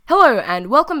Hello and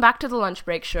welcome back to the Lunch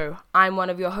Break Show. I'm one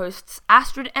of your hosts,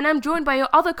 Astrid, and I'm joined by your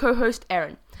other co-host,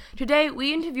 Erin. Today,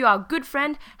 we interview our good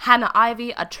friend, Hannah Ivy,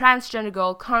 a transgender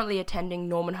girl currently attending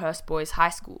Normanhurst Boys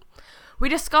High School. We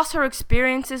discuss her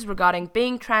experiences regarding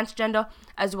being transgender,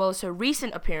 as well as her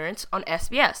recent appearance on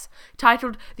SBS,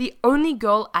 titled The Only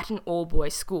Girl at an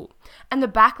All-Boys School, and the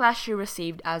backlash she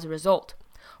received as a result.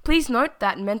 Please note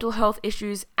that mental health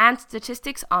issues and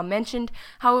statistics are mentioned,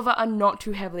 however are not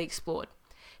too heavily explored.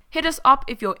 Hit us up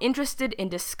if you're interested in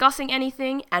discussing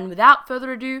anything, and without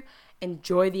further ado,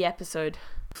 enjoy the episode.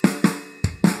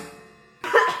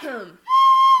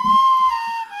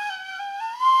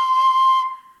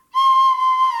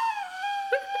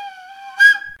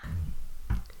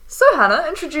 So Hannah,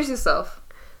 introduce yourself.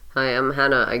 Hi, I'm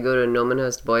Hannah. I go to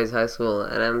Normanhurst Boys High School,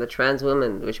 and I'm a trans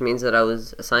woman, which means that I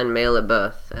was assigned male at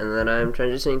birth, and then I'm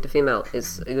transitioning to female.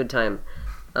 It's a good time.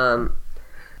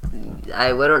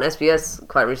 I went on SBS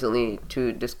quite recently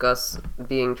to discuss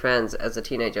being trans as a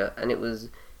teenager, and it was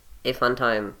a fun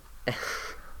time.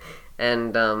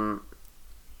 And,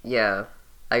 yeah,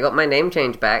 I got my name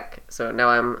changed back, so now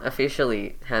I'm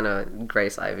officially Hannah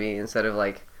Grace Ivy instead of,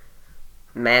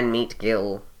 Man Meat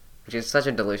Gill, which is such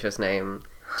a delicious name.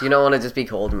 Do you not want to just be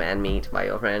called Man Meat by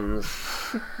your friends?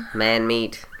 Man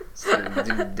Meat.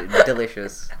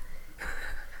 Delicious.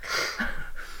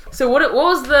 So what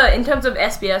was the, in terms of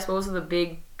SBS, what was the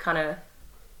big kind of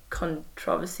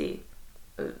controversy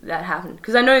that happened?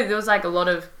 Because I know there was a lot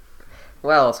of...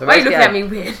 Well, so why are you looking at me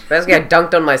weird? Basically, I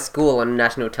dunked on my school on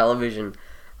national television,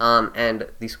 and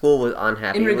the school was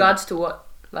unhappy. In regards to what?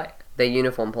 Their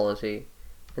uniform policy.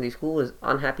 And the school was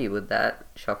unhappy with that,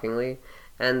 shockingly,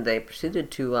 and they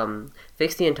proceeded to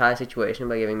fix the entire situation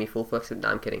by giving me full flexibility.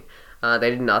 No, I'm kidding. They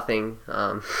did nothing.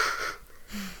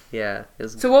 Yeah.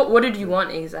 So what did you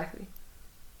want exactly?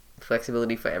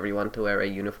 Flexibility for everyone to wear a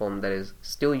uniform that is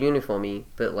still uniformy,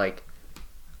 but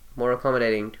more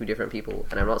accommodating to different people.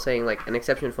 And I'm not saying an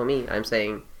exception for me. I'm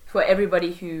saying for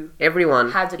everybody who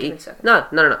everyone has a different circle. No.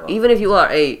 Well, even if you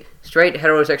are a straight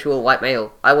heterosexual white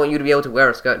male, I want you to be able to wear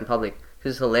a skirt in public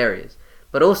because it's hilarious.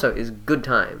 But also it's good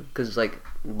time because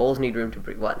balls need room to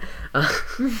breathe. What?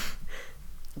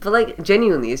 But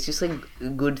genuinely, it's just a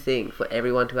good thing for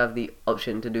everyone to have the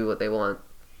option to do what they want,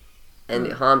 and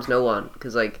it harms no one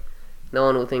because no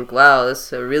one will think, wow,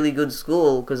 that's a really good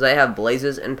school because they have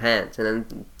blazers and pants, and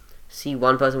then see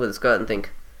one person with a skirt and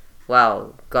think,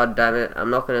 wow, god damn it, I'm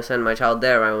not going to send my child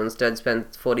there. I will instead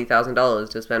spend $40,000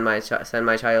 to send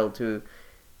my child to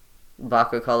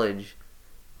Barker College.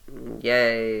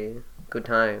 Yay, good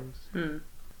times.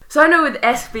 So I know with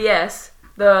SBS,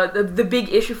 the big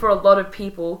issue for a lot of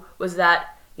people was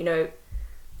that,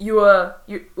 you are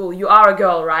a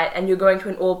girl, right? And you're going to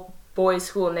an all-boys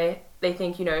school, and they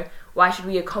think, why should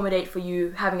we accommodate for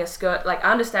you having a skirt? I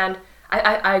understand,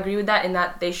 I agree with that in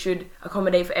that they should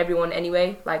accommodate for everyone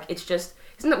anyway. It's just,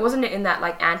 wasn't it in that,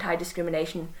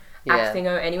 Anti-Discrimination Act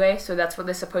thingo anyway? So that's what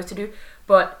they're supposed to do.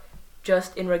 But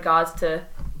just in regards to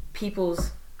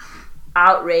people's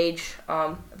outrage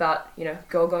about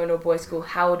girl going to a boys' school,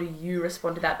 how do you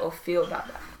respond to that or feel about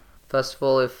that? First of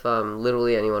all, if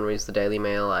literally anyone reads the Daily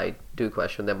Mail, I do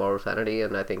question their moral sanity,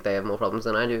 and I think they have more problems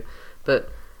than I do. But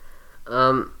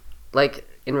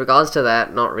in regards to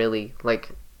that, not really.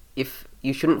 If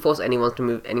you shouldn't force anyone to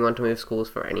move schools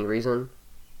for any reason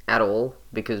at all,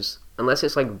 because unless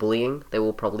it's bullying, they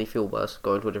will probably feel worse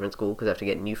going to a different school because they have to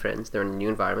get new friends. They're in a new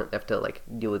environment. They have to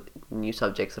deal with new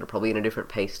subjects that are probably in a different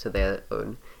pace to their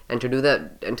own. And to do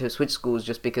that and to switch schools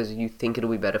just because you think it'll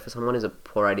be better for someone is a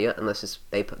poor idea, unless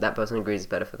that person agrees it's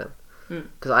better for them.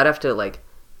 Because I'd have to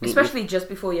especially just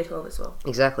before year 12 as well.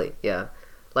 Exactly. Yeah.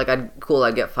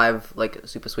 I'd get 5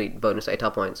 super sweet bonus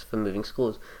ATAR points for moving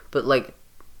schools, but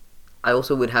I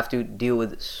also would have to deal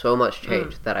with so much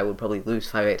change that I would probably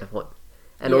lose 5 ATAR points.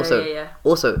 And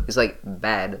also it's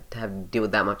bad to have to deal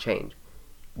with that much change,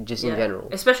 just in general.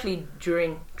 Especially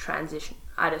during transition,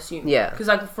 I'd assume. Yeah. Because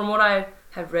from what I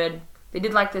have read, they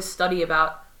did this study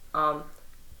about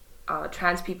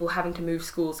trans people having to move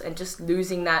schools and just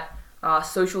losing that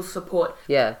social support.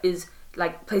 Yeah. Is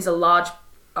plays a large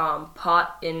part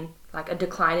in a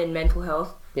decline in mental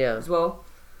health. Yeah. As well.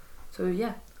 So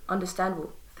yeah,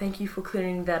 understandable. Thank you for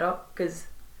clearing that up because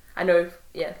I know,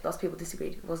 lots of people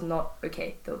disagreed. It was not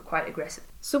okay. They were quite aggressive.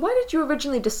 So why did you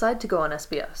originally decide to go on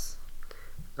SBS?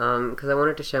 Because I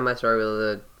wanted to share my story with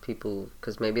other people,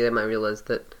 because maybe they might realize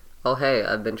that, oh hey,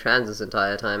 I've been trans this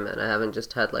entire time, and I haven't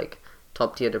just had,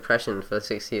 top tier depression for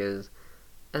 6 years.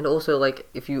 And also,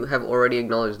 if you have already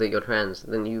acknowledged that you're trans,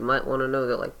 then you might want to know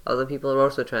that, other people are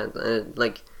also trans,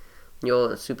 and,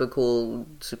 your super cool,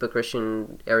 super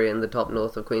Christian area in the top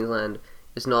north of Queensland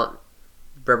is not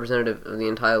representative of the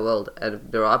entire world,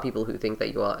 and there are people who think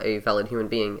that you are a valid human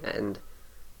being and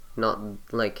not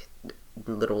like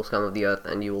literal scum of the earth,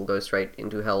 and you will go straight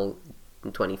into hell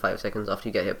in 25 seconds after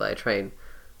you get hit by a train,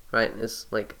 right? It's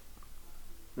like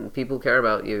people care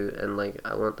about you, and like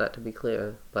I want that to be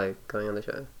clear by going on the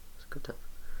show. It's a good time.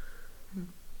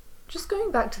 Just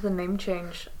going back to the name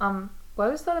change, why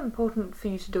was that important for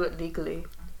you to do it legally?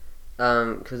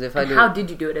 Because if I And do, how did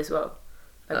you do it as well?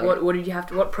 Like, Okay. what did you have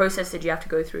to? What process did you have to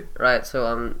go through? right,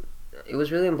 so it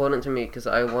was really important to me because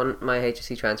I want my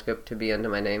HSC transcript to be under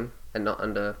my name and not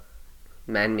under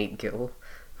Man-Meat Gill.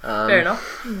 Fair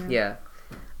enough. Yeah.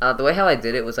 The way how I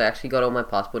did it was I actually got all my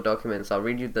passport documents. I'll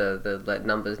read you the like,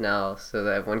 numbers now so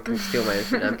that everyone can steal my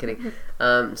information. No, I'm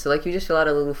kidding. So like you just fill out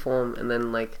a little form and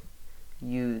then like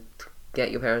you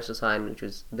get your parents to sign, which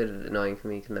was a bit annoying for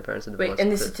me because my parents are divorced. Wait,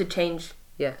 and this but- is to change.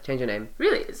 yeah, change your name.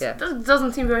 Really? Yeah.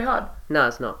 Doesn't seem very hard. No,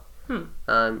 it's not. Hmm.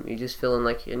 You just fill in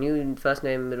like your new first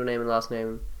name, middle name, and last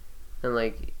name, and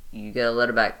like you get a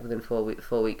letter back within 4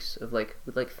 weeks of like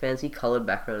with like fancy colored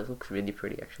background. It looks really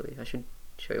pretty actually. I should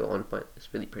show you at one point.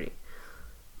 It's really pretty.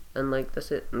 And like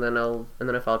that's it. And then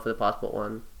I filed for the passport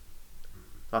one.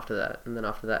 After that, and then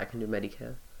after that I can do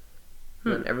Medicare.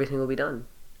 And then everything will be done.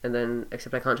 And then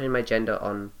except I can't change my gender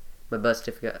on my birth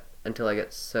certificate until I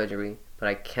get surgery, but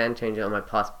I can change it on my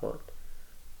passport.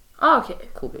 Oh, okay.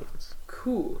 Cool beans.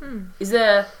 Cool. Is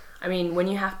there? I mean, when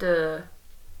you have to,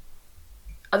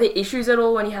 are there issues at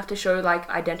all when you have to show like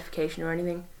identification or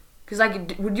anything? Because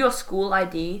like, would your school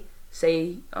ID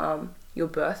say your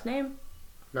birth name?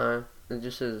 No, it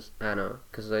just says Anna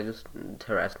because I just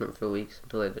harassed them for weeks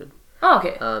until they did. Oh,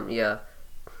 okay. Yeah.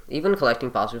 Even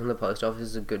collecting passports from the post office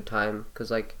is a good time because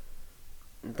like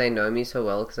they know me so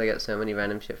well because I get so many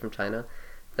random shit from China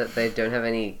that they don't have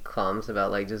any qualms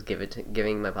about like just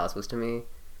giving my passports to me.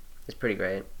 It's pretty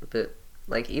great. But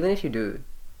like even if you do,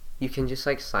 you can just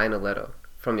like sign a letter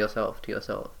from yourself to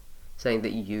yourself saying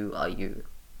that you are you.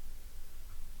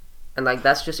 And like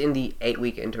that's just in the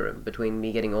 8-week interim between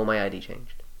me getting all my ID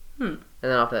changed. And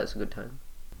then after that it's a good time.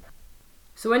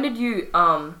 So when did you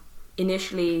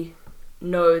initially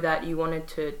know that you wanted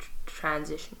to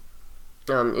transition?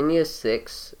 In year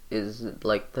 6 is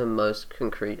like the most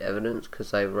concrete evidence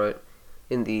because I wrote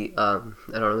in the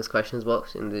anonymous questions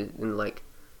box in like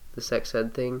the sex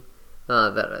ed thing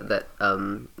that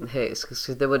hey, it's 'cause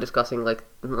they were discussing like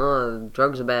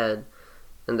drugs are bad,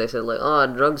 and they said like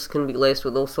drugs can be laced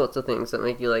with all sorts of things that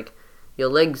make you like your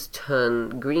legs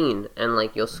turn green and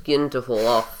like your skin to fall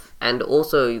off and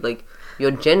also like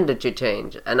your gender to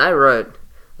change. And I wrote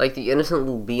like the innocent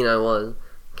little bean I was,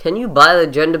 can you buy the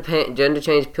gender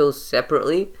change pills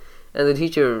separately? And the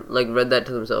teacher like read that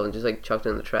to themselves and just like chucked it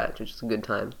in the trash, which is a good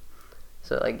time.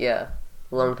 So like yeah,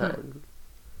 long time.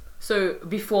 So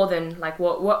before then, like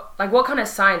what kind of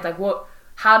signs, like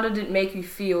how did it make you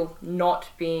feel not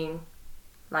being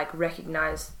like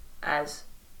recognized as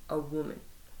a woman?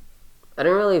 I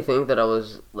didn't really think that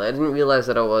I didn't realize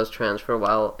that I was trans for a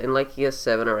while. In like year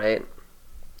 7 or 8,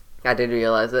 I did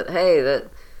realize that hey, that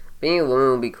being a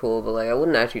woman would be cool, but like I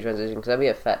wouldn't actually transition because I'd be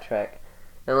a fat track.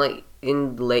 And like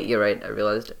in late year 8, I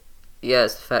realized, yeah,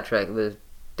 it's a fat track, but it's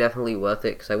definitely worth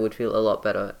it because I would feel a lot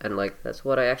better. And like that's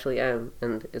what I actually am.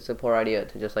 And it's a poor idea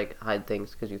to just like hide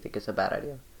things because you think it's a bad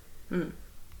idea. And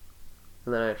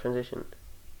then I transitioned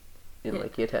in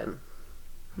like year 10.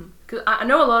 Because I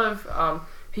know a lot of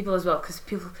people as well. Because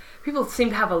people seem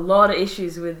to have a lot of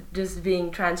issues with just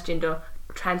being transgender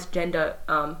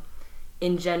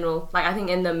in general. Like I think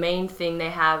in the main thing they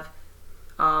have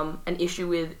an issue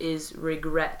with is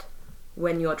regret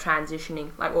when you're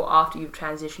transitioning, like or after you've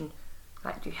transitioned.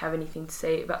 Like, do you have anything to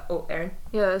say about? Oh, Erin.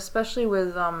 Yeah, especially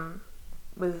with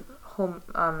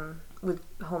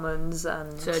hormones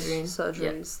and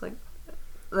surgeries. Like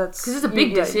that's because it's a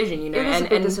big decision, you know. It is and, a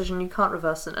big and decision. You can't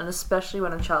reverse it, and especially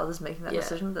when a child is making that Yeah.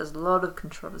 decision, there's a lot of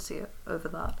controversy over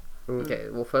that. Okay,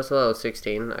 well, first of all, I was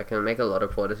 16. I can make a lot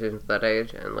of poor decisions at that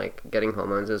age, and, like, getting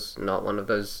hormones is not one of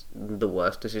the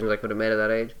worst decisions I could have made at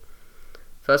that age.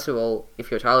 First of all,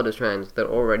 if your child is trans, they're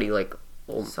already, like,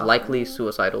 likely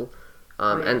suicidal.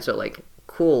 And so, like,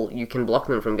 cool, you can block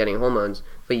them from getting hormones,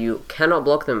 but you cannot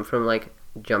block them from, like,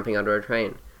 jumping under a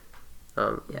train.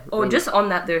 Oh, just on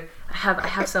that, though, I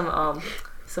have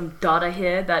some data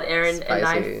here that Erin and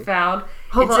I Spicy. found.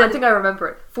 Hold It on, I said- think I remember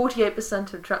it.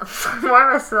 48% of trans. Why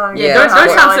am I saying? Yeah, don't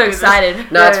that's sound what- so excited.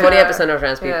 No, it's Yeah, 48% of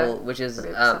trans yeah. people, which is...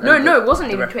 48%. No, it wasn't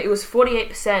the even. It was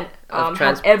 48% Of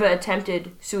trans- have ever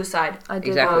attempted suicide. I did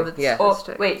Exactly, know the yeah. Or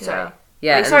statistic. wait, sorry.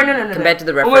 Yeah, Wait, sorry, and no. compared to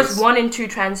the reference... Almost 1 in 2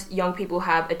 trans young people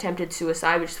have attempted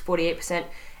suicide, which is 48%,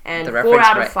 and The 4 reference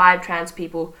out of rate- 5 trans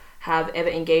people have ever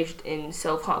engaged in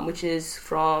self-harm, which is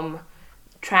from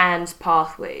Trans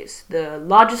Pathways, the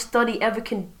largest study ever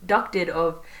conducted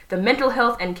of the mental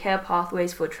health and care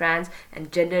pathways for trans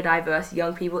and gender diverse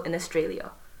young people in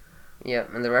Australia. Yeah,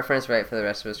 and the reference rate for the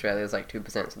rest of Australia is like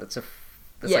 2%, so that's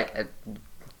Yeah. like a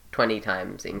 20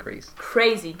 times increase.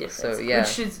 Crazy difference, So, yeah.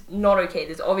 which is not okay.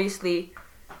 There's obviously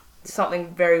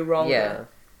something very wrong Yeah. there.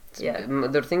 Yeah.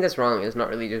 The thing that's wrong is not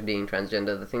really just being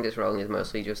transgender. The thing that's wrong is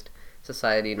mostly just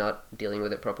society not dealing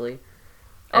with it properly.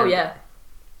 Oh, And- yeah.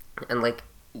 And like,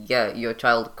 yeah, your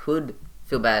child could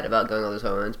feel bad about going on those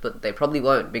hormones, but they probably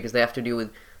won't because they have to deal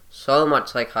with so many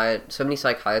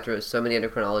psychiatrists, so many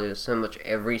endocrinologists, so much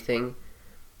everything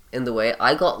in the way.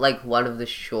 I got like one of the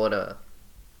shorter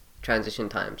transition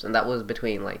times, and that was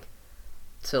between like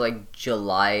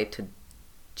July to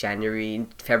January,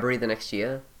 February the next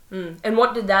year. And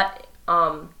what did that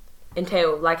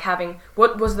entail? Like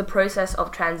what was the process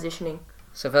of transitioning?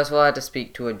 So first of all, I had to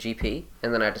speak to a GP,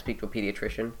 and then I had to speak to a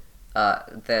pediatrician.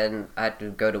 Then I had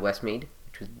to go to Westmead,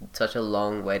 which was such a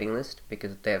long waiting list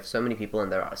because they have so many people and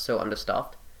they're so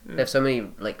understaffed. They have so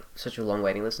many such a long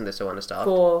waiting list and they're so understaffed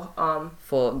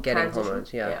for getting transition?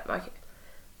 hormones. Yeah.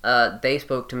 Okay. They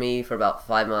spoke to me for about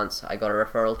 5 months. I got a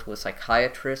referral to a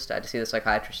psychiatrist. I had to see the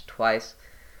psychiatrist twice.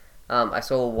 I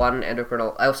saw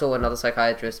I saw another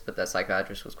psychiatrist, but that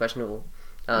psychiatrist was questionable.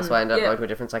 So I ended up going to a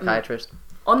different psychiatrist.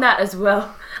 On that as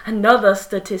well, another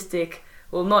statistic.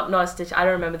 Well, not a statistic. I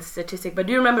don't remember the statistic, but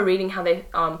do you remember reading how they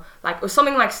it was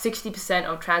something like 60%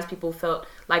 of trans people felt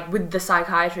like with the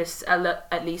psychiatrists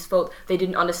at least felt they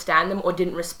didn't understand them or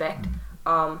didn't respect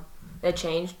their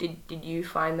change. Did you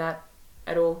find that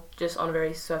at all, just on a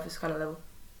very surface kind of level?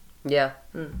 Yeah.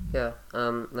 Yeah.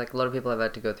 A lot of people have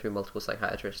had to go through multiple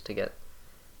psychiatrists to get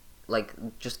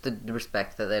just the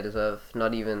respect that they deserve,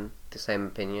 not even the same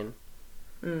opinion.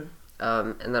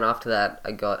 And then after that,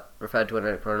 I got referred to an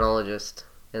endocrinologist,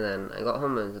 and then I got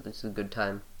hormones, which is a good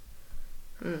time.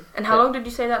 And how long did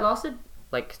you say that lasted?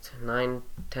 9-10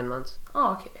 months.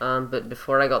 Oh, okay. But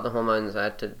before I got the hormones, I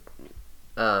had to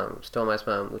store my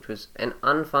sperm, which was an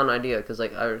unfun idea, because I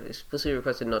explicitly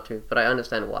requested not to, but I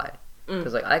understand why.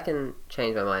 Because I can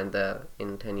change my mind there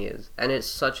in 10 years, and it's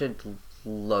such a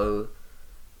low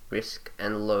risk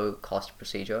and low cost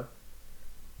procedure.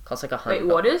 Costs like $100. Wait,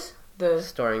 what is the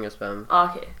storing your sperm? Oh,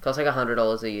 okay. Costs like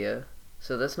 $100 a year,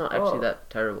 so that's not actually that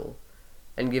terrible.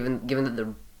 And given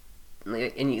that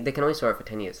they can only store it for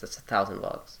 10 years, that's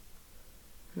 $1,000.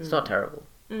 It's not terrible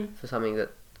for something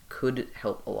that could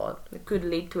help a lot. It could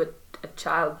lead to a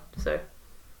child, so.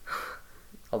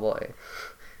 Oh boy.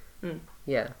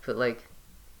 Yeah, but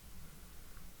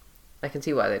I can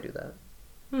see why they do that.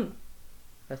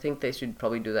 I think they should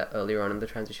probably do that earlier on in the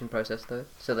transition process, though,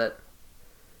 so that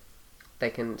they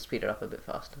can speed it up a bit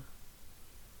faster.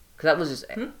 Because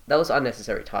that was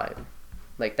unnecessary time.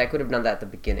 They could have done that at the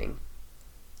beginning.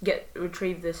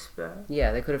 Retrieve this sperm.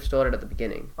 Yeah, they could have stored it at the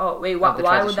beginning. Oh wait, of the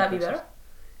why would transition that be process. better?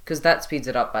 Because that speeds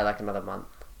it up by another month.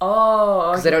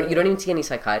 Oh, okay. Because you don't even see any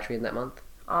psychiatry in that month.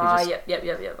 Yep.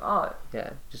 Oh.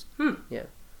 Yeah, just yeah.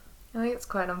 I think it's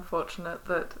quite unfortunate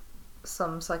that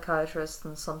some psychiatrists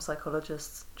and some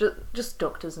psychologists, just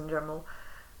doctors in general,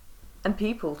 and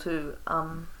people too,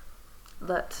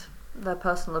 let their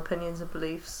personal opinions and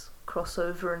beliefs cross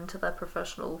over into their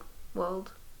professional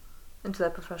world, into their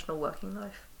professional working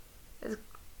life.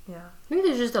 Yeah. I think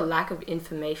there's just a lack of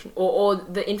information, or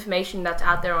the information that's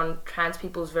out there on trans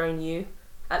people is very new,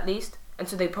 at least, and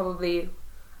so they probably,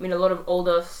 a lot of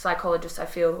older psychologists, I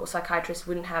feel, or psychiatrists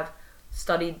wouldn't have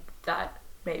studied that,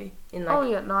 maybe, in Oh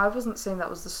yeah, no, I wasn't saying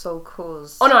that was the sole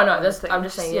cause. Oh no, I'm just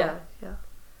saying, yeah.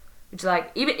 Which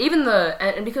even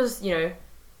and because,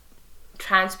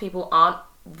 trans people aren't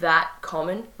that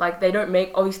common, they don't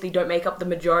make up the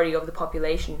majority of the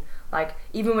population.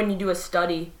 Even when you do a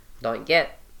study, Don't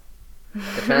get. The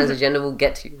transgender will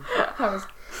get you. I was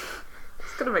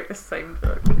gonna make the same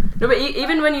joke. No, but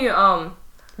even when you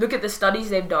look at the studies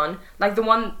they've done, the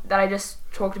one that I just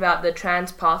talked about, the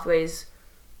Trans Pathways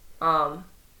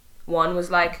one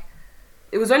was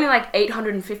it was only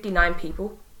 859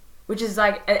 people, which is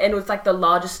and it was the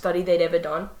largest study they'd ever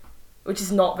done, which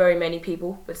is not very many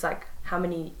people. But it's how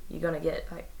many you gonna get?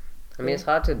 It's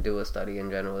hard to do a study in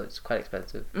general. It's quite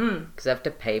expensive because they have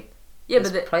to pay. Yeah,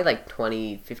 it's but probably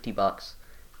 $20-$50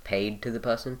 paid to the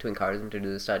person to encourage them to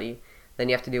do the study. Then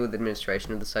you have to deal with the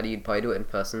administration of the study. You'd probably do it in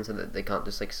person so that they can't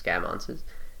just scam answers.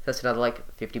 So that's another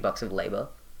 $50 of labor.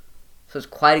 So it's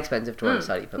quite expensive to run a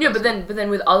study per person. but then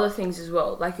with other things as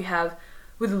well, you have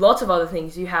with lots of other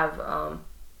things, you have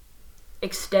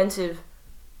extensive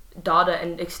data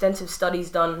and extensive studies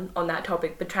done on that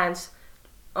topic. But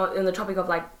on the topic of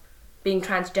being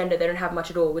transgender, they don't have much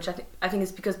at all, which I think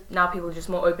is because now people are just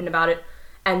more open about it,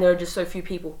 and there are just so few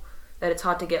people that it's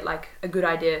hard to get like a good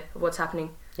idea of what's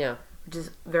happening. Yeah. Which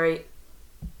is very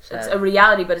Sad. it's a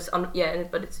reality, but it's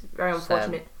but it's very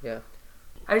unfortunate. Sad. Yeah.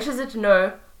 I'm interested to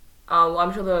know. Well,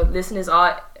 I'm sure the listeners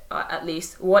are at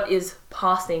least. What is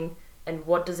passing, and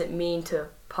what does it mean to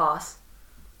pass?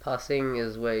 Passing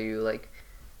is where you like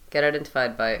get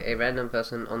identified by a random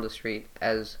person on the street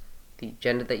as the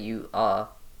gender that you are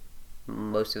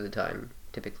most of the time,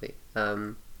 typically.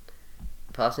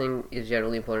 Passing is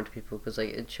generally important to people because like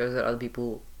it shows that other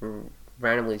people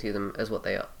randomly see them as what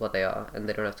they are, and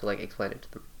they don't have to like explain it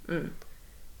to them.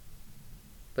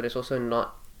 But it's also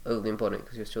not overly important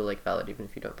because you're still like valid even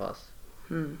if you don't pass.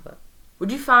 But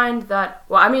Would you find that?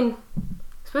 Well, I mean, I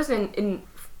suppose in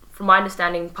from my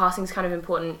understanding, passing is kind of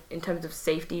important in terms of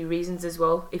safety reasons as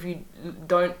well. If you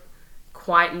don't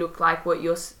quite look like what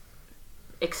you're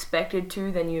expected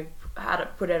to, then you've had to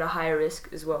put at a higher risk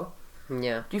as well.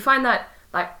 yeah, Do you find that,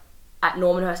 like, at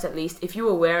Normanhurst at least, if you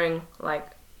were wearing,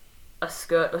 like, a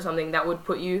skirt or something, that would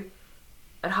put you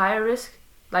at higher risk?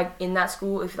 Like, in that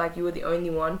school, if, like, you were the only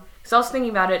one? Because I was thinking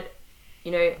about it,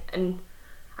 you know, and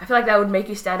I feel like that would make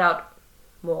you stand out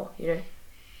more, you know?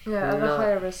 Yeah, at a No.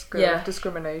 higher risk of Yeah.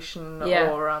 discrimination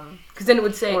Yeah. or Because then it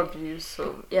would say... or abuse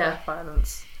or Yeah.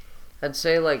 violence. I'd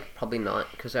say like probably not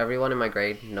because everyone in my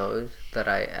grade knows that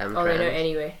I am Oh, trans. they know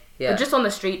anyway. Yeah, But just on the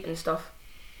street and stuff.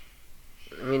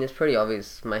 I mean it's pretty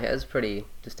obvious. My hair's pretty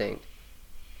distinct,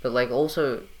 but like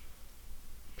also,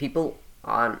 people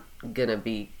aren't gonna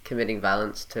be committing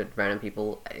violence to random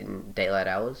people in daylight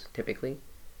hours. Typically,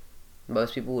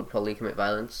 most people would probably commit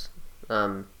violence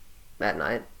at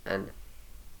night, and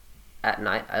at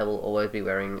night I will always be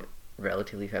wearing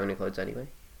relatively feminine clothes anyway.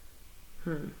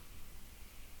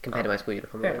 Compared to my school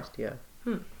uniform, at Fair. least, yeah.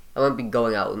 I won't be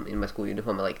going out in my school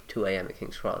uniform at like 2 a.m. at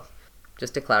King's Cross.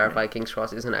 Just to clarify, King's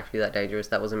Cross isn't actually that dangerous.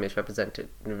 That was a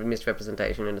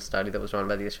misrepresentation in a study that was run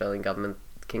by the Australian government.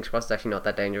 King's Cross is actually not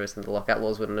that dangerous, and the lockout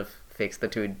laws wouldn't have fixed the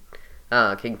two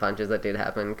king punches that did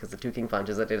happen, because the two king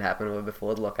punches that did happen were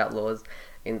before the lockout laws,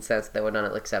 in the sense that they were done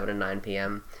at like 7 and 9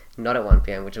 p.m., not at 1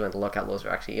 p.m., which is when the lockout laws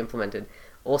were actually implemented.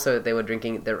 Also, they were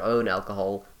drinking their own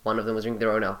alcohol. One of them was drinking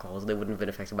their own alcohol, so they wouldn't have been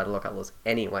affected by the lockout laws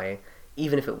anyway,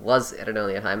 even if it was at an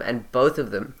earlier time. And both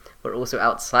of them were also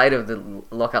outside of the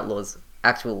lockout laws'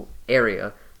 actual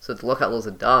area. So the lockout laws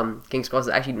are dumb. King's Cross is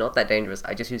actually not that dangerous.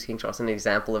 I just used King's Cross as an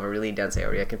example of a really dense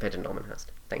area compared to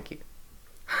Normanhurst. Thank you.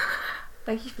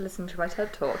 Thank you for listening to my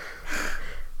TED Talk.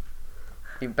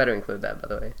 You better include that, by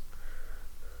the way.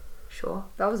 Sure.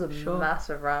 That was a Sure.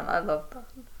 massive rant. I loved that.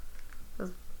 It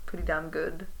was pretty damn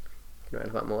good. You can write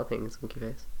about more things, Monkey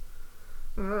Face.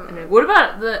 Anyway, what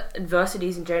about the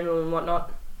adversities in general and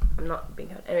whatnot? I'm not being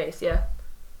hurt. Anyways, yeah.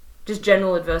 Just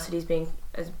general adversities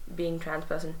being trans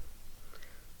person.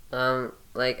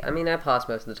 Like, I mean, I pass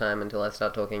most of the time until I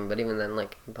start talking, but even then,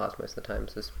 like, I pass most of the time,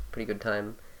 so it's a pretty good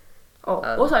time. Oh,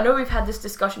 also, I know we've had this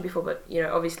discussion before, but, you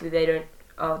know, obviously they don't,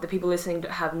 the people listening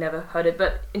have never heard it,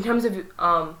 but in terms of,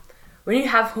 when you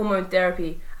have hormone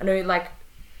therapy, I know, like,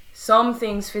 some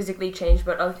things physically change,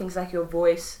 but other things like your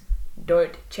voice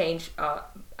don't change,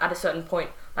 at a certain point.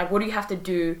 Like, what do you have to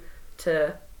do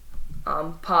to,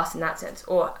 pass in that sense?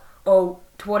 Or to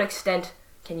what extent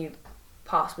can you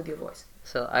pass with your voice?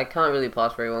 So, I can't really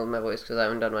pass very well with my voice because I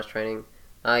haven't done much training.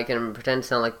 I can pretend to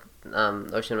sound like,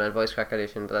 Ocean Man voice crack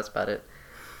audition, but that's about it.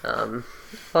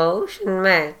 Ocean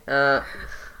Man.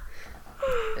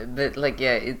 But, like,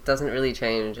 yeah, it doesn't really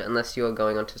change unless you're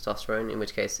going on testosterone, in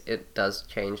which case it does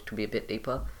change to be a bit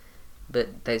deeper.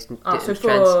 But there's So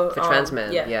for trans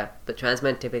men, yeah. yeah. But trans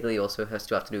men typically also have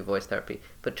to do voice therapy.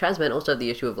 But trans men also have the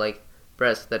issue of, like,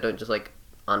 breasts that don't just, like,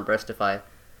 unbreastify.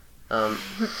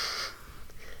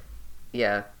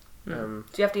 Yeah. So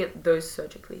you have to get those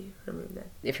surgically removed then?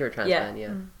 If you're a trans Yeah. man,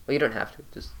 yeah. Well, you don't have to.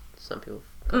 Just some people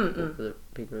comfortable with it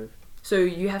being removed. So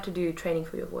you have to do training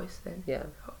for your voice then? Yeah.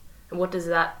 And what does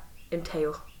that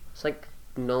entail? It's like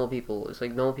normal people. It's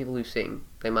like normal people who sing.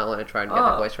 They might want to try and get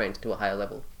their Oh. voice trained to a higher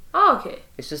level. Oh, okay.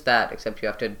 It's just that, except you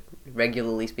have to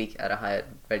regularly speak at a higher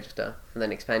register and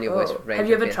then expand your voice Oh. range. Have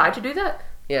you a ever bit. tried to do that?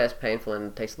 Yeah, it's painful and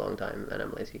it takes a long time, and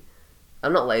I'm lazy.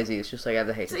 I'm not lazy. It's just like I have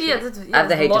the HSC. So yeah, I have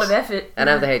the that's a lot of HSC effort. and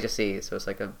I have the HSC, so it's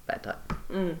like a bad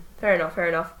time. Fair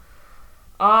enough.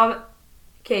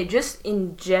 Okay, just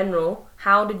in general,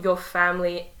 how did your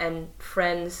family and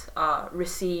friends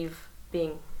receive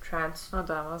being trans? Oh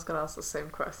damn, I was gonna ask the same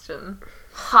question.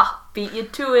 Ha! Beat you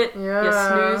to it. Yeah. You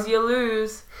snooze, you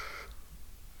lose.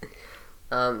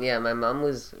 Yeah, my mum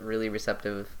was really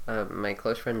receptive. My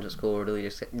close friends at school were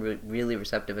really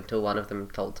receptive until one of them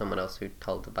told someone else who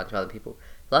told a bunch of other people.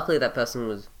 luckily that person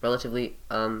was relatively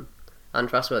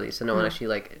untrustworthy, so no one actually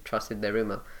like trusted their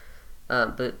rumor.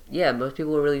 But yeah, most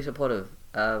people were really supportive.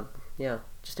 Yeah,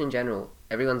 just in general,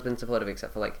 everyone's been supportive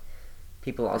except for like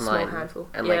people online, handful.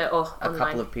 and Yeah, like or a online.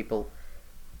 couple of people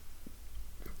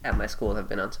at my school have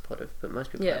been unsupportive, but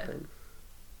most people Yeah. have been.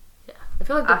 Yeah, I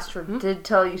feel like that's Astrid did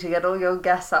tell you to get all your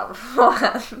gas out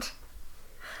beforehand.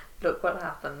 Look what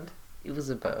happened. It was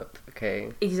a burp,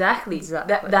 okay. Exactly.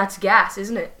 Exactly. That's gas,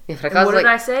 isn't it? Yeah, but And I what was did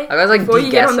I say? I was like Before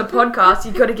you get on the degassing. podcast,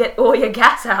 you got to get all your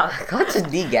gas out. I got to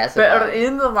degas Better about it.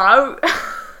 in than out.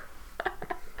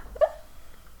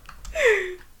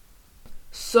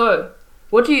 So,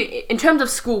 what do you, in terms of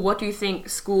school, what do you think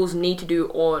schools need to do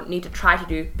or need to try to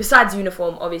do, besides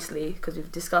uniform, obviously, because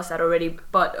we've discussed that already,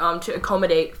 but to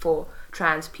accommodate for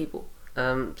trans people?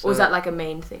 So, Or is that like a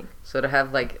main thing? so to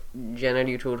have like gender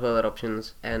neutral toilet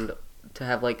options and to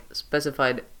have like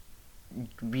specified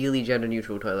really gender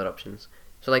neutral toilet options.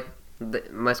 So like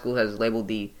my school has labeled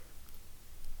the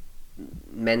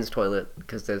men's toilet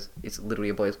because it's literally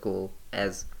a boys' school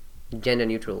as gender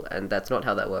neutral, and that's not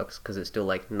how that works because it's still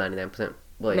like 99%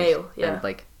 boys. Male, yeah. And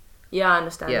like Yeah, I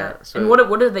understand Yeah, that. so- And what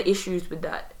are the issues with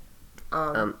that?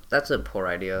 that's a poor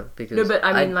idea because No, but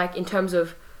I mean, like, in terms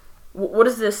of what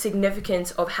is the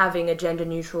significance of having a gender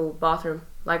neutral bathroom?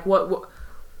 Like, what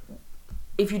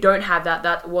if you don't have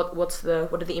that? What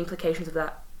are the implications of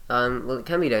that? well, it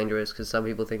can be dangerous because some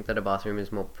people think that a bathroom is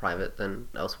more private than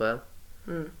elsewhere,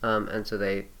 and so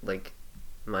they like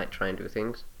might try and do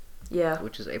things, Yeah,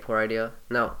 which is a poor idea.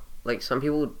 Now, like some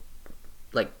people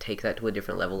like take that to a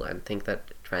different level and think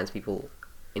that trans people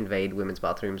invade women's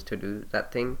bathrooms to do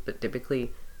that thing, but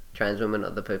typically trans women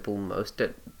are the people most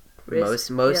at Risk,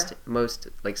 most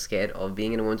like scared of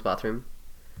being in a woman's bathroom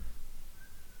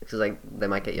because like they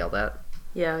might get yelled at.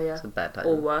 yeah, It's a bad time.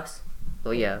 or worse.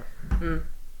 Well, yeah.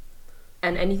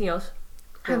 And anything else?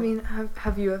 I mean,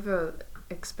 have you ever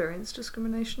experienced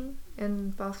discrimination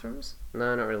in bathrooms?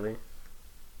 No, not really.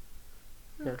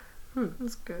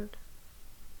 That's good.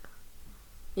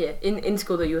 Yeah, in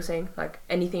school that you were saying, like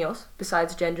anything else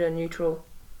besides gender neutral?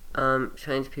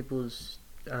 Change people's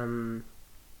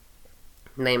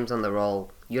names on the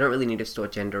roll. You don't really need to store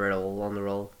gender at all on the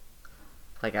roll,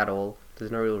 like at all.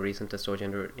 There's no real reason to store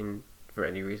gender for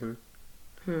any reason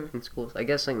in schools. I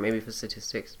guess like maybe for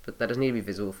statistics, but that doesn't need to be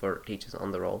visible for teachers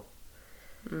on the roll.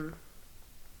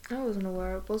 I wasn't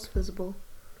aware it was visible.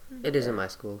 It is in my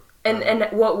school. And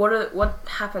what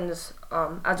happens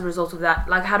as a result of that?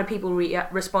 Like, how do people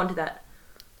respond to that?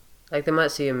 Like they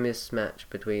might see a mismatch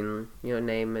between your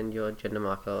name and your gender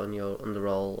marker on the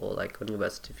roll or like on your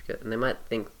birth certificate, and they might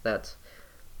think that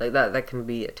like that can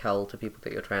be a tell to people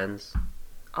that you're trans.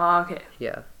 Ah, okay.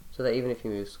 Yeah. So that even if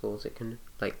you move schools, it can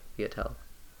like be a tell.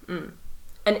 And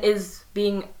is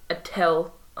being a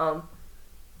tell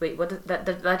wait, what does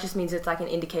that just means it's like an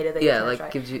indicator that you're Yeah, trans, like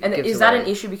right? gives you. And gives is that away. an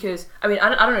issue? Because I mean, I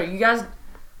don't know. You guys,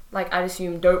 like, I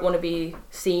assume don't want to be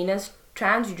seen as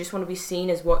trans. You just want to be seen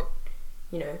as what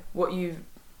what you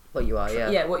What you are,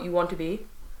 yeah. what you want to be.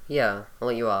 Yeah,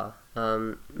 what you are.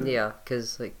 Yeah,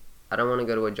 because like I don't want to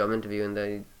go to a job interview and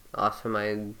they ask for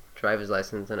my driver's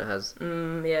license and it has you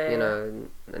know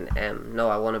an M. No,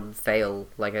 I want to fail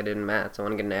like I did in maths. I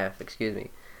want to get an F. Excuse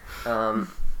me.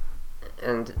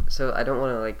 And so I don't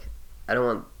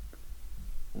want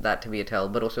that to be a tell.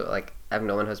 But also like I have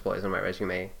no one has boys on my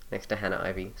resume next to Hannah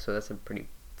Ivy, so that's a pretty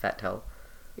fat tell.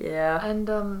 Yeah.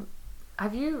 And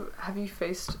have you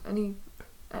faced any?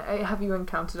 Have you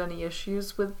encountered any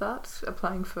issues with that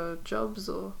applying for jobs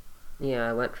or? Yeah,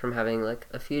 I went from having like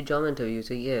a few job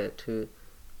interviews a year to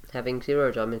having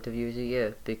 0 job interviews a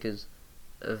year because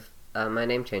of my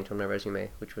name change on my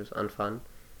resume, which was unfun.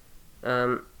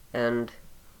 And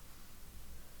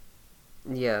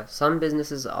yeah, some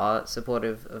businesses are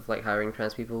supportive of like hiring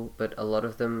trans people, but a lot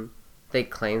of them they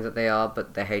claim that they are,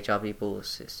 but the HR people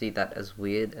see that as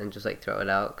weird and just like throw it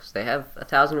out because they have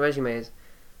 1,000 resumes.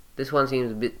 This one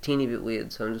seems a teeny bit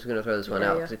weird, so I'm just gonna throw this one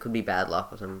out because it could be bad luck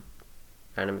or some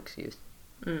random excuse.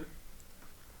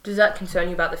 Does that concern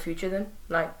you about the future then?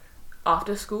 Like,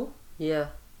 after school? Yeah,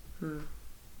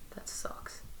 That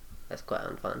sucks. that's quite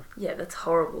unfun. Yeah, that's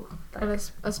horrible. Like, And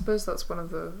I suppose that's one of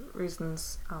the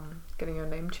reasons getting your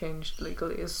name changed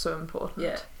legally is so important.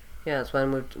 yeah. Yeah, that's why I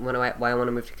want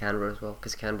to move to Canberra as well,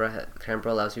 because Canberra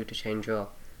allows you to change your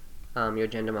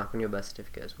gender mark on your birth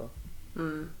certificate as well.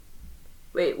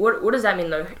 Wait, what does that mean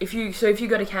though? If you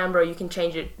go to Canberra, you can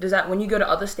change it. Does that when you go to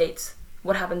other states,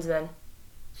 what happens then?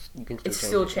 You can It's change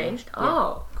still it, yeah. changed. Yeah.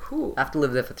 Oh, cool. I have to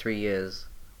live there for 3 years.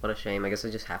 What a shame. I guess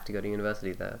I just have to go to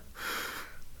university there.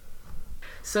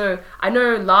 So I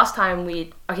know last time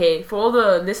for all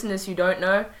the listeners who don't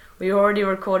know, we already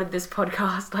recorded this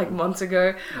podcast like months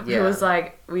ago. Yeah. It was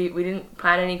like we didn't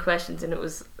plan any questions, and it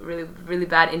was really really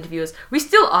bad interviewers. We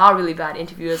still are really bad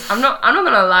interviewers. I'm not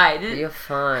gonna lie. You're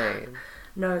fine.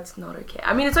 No, it's not okay.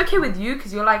 I mean, it's okay with you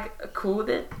because you're like cool with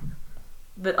it,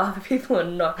 but other people are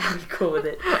not gonna be cool with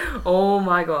it. Oh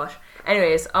my gosh.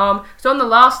 Anyways, so on the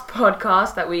last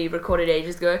podcast that we recorded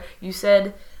ages ago, you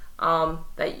said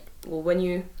that when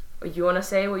you wanna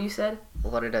say what you said?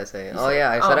 What did I say? You Oh said- yeah,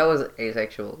 I said oh. I was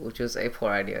asexual, which was a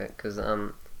poor idea because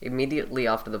immediately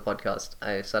after the podcast,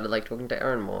 I started like talking to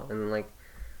Erin more, and like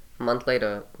a month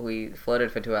later, we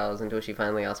flirted for 2 hours until she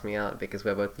finally asked me out because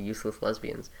we're both useless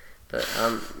lesbians. But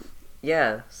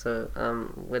yeah, so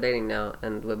we're dating now,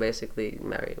 and we're basically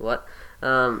married. What?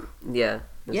 Yeah,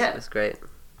 it's great.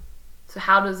 So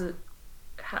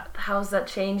how's that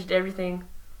changed everything?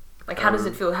 Like, how does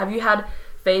it feel? Have you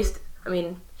faced, I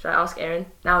mean, should I ask Erin?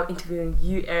 Now interviewing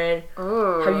you, Erin.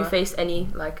 Oh. Have you faced any,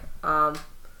 like,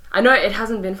 I know it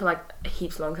hasn't been for, like, a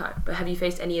heaps long time, but have you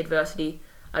faced any adversity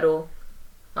at all?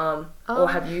 Or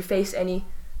have you faced any,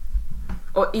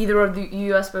 or either of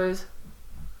you, I suppose?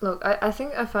 Look, I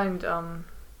think I find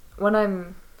when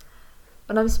I'm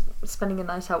spending a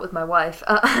night out with my wife,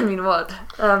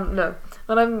 no,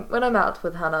 when I'm out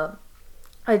with Hannah,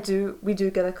 we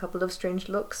do get a couple of strange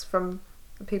looks from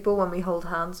people when we hold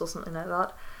hands or something like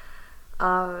that.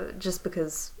 Just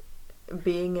because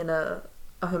being in a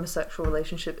homosexual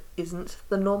relationship isn't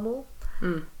the normal.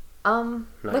 Not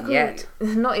Luckily, yet.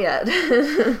 Not yet.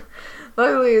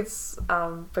 Luckily, it's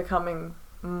becoming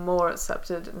more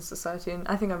accepted in society, and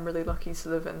I think I'm really lucky to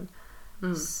live in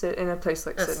a place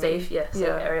like Sydney. Safe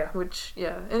area. Which,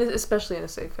 especially in a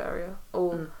safe area.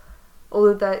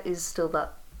 Although there is still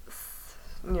that,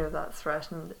 that threat,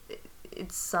 and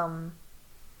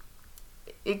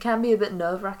it can be a bit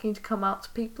nerve-wracking to come out to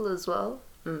people as well.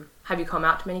 Have you come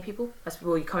out to many people?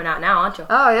 Well, you're coming out now, aren't you?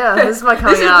 Oh yeah, this is my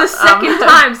coming out. This is the second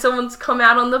time someone's come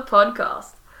out on the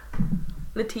podcast.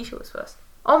 Letitia was first.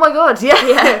 Oh my god,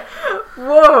 yeah.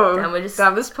 Whoa. Damn,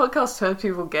 Damn, this podcast turned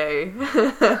people gay.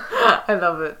 I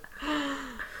love it.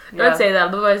 Don't say that,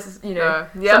 otherwise,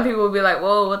 some people will be like,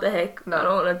 whoa, what the heck? No. I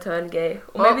don't want to turn gay.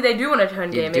 Or maybe they do want to turn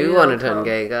gay. You Maybe do want to they'll turn come.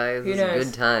 gay, guys. Who It's knows?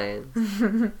 good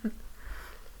times.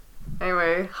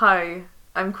 Anyway, hi,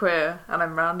 I'm queer, and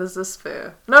I'm round as a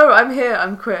sphere. No, I'm here,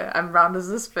 I'm queer, I'm round as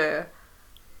a sphere.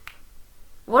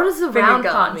 What does the Finger round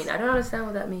part guns. mean? I don't understand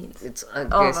what that means. It's okay,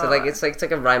 Oh, so no. like it's like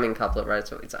a rhyming couplet, right?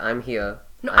 So it's I'm here.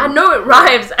 No, I know it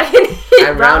rhymes. I can hear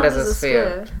I'm it. round as a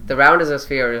sphere. The round as a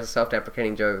sphere is a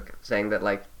self-deprecating joke saying that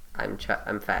like I'm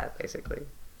fat basically.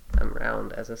 I'm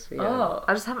round as a sphere. Oh.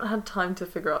 I just haven't had time to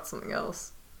figure out something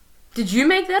else. Did you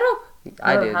make that up?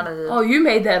 I No, did. Hannah did. Oh, you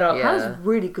made that up. Yeah. Hannah's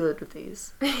really good with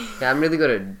these. Yeah, I'm really good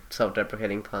at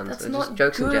self-deprecating puns. That's Or not just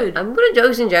jokes good. in general. I'm good at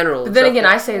jokes in general. But then again,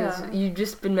 I say Yeah. this. You've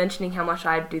just been mentioning how much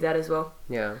I do that as well.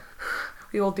 Yeah.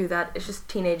 We all do that. It's just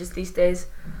teenagers these days.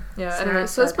 Yeah, So anyway,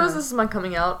 it's so I like suppose a- this is my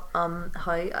coming out.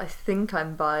 Hi, I think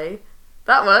I'm bi.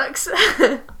 That works.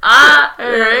 Ah,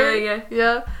 there we go.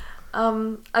 Yeah.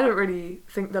 I don't really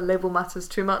think the label matters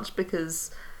too much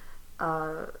because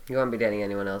You won't be dating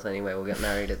anyone else anyway. We'll get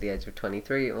married at the age of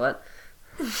 23. What?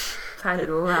 Plan it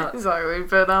all out. exactly,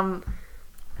 but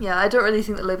yeah, I don't really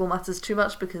think the label matters too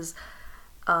much because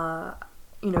I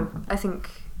think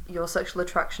your sexual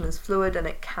attraction is fluid and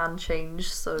it can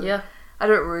change, so Yeah. I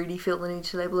don't really feel the need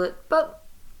to label it, but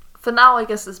for now I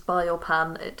guess it's bi or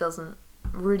pan. It doesn't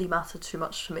really matter too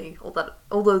much to me,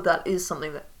 although that is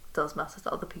something that does matter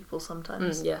to other people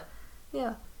sometimes. Yeah.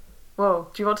 Yeah. Whoa,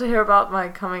 do you want to hear about my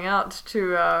coming out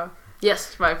to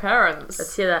Yes. my parents?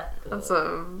 Let's hear that. That's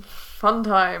a fun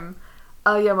time.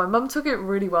 Yeah, my mum took it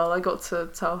really well. I got to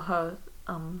tell her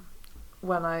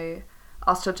when I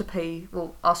asked her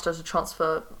to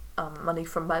transfer money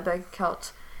from my bank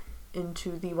account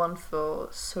into the one for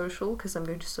social, because I'm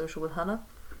going to social with Hannah.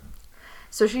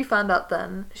 So she found out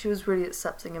then. She was really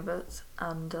accepting of it,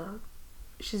 and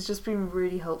she's just been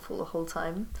really helpful the whole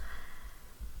time.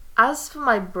 As for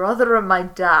my brother and my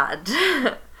dad,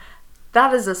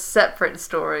 that is a separate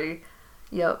story.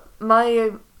 Yeah,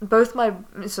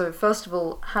 so first of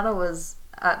all, Hannah was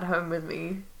at home with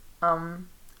me.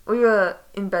 We were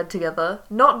in bed together,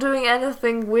 not doing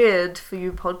anything weird for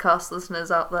you podcast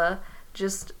listeners out there.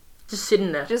 Just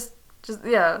sitting there. Just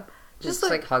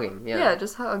like hugging. Yeah. Yeah,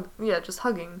 just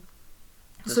hugging.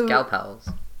 Just gal pals.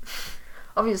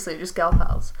 Obviously, just gal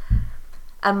pals.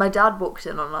 And my dad walked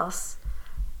in on us.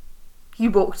 He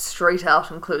walked straight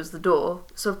out and closed the door.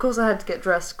 So of course I had to get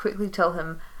dressed, quickly tell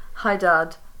him, "Hi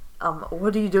Dad,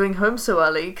 what are you doing home so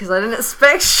early? Because I didn't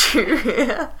expect you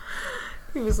here."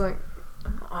 He was like,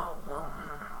 "Oh, well,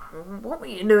 what were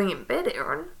you doing in bed,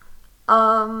 Aaron?"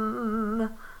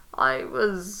 I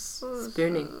was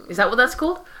Spooning. Is that what that's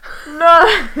called?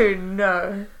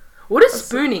 No. What is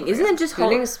spooning? Isn't it just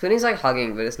Spooning's like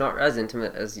hugging, but it's not as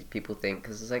intimate as people think.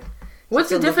 Because it's like, What's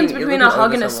the you're difference looking- between you're a looking hug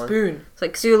over and a someone. spoon? It's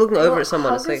like, so you're looking over at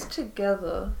someone. Hug It's is like,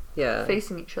 together, yeah,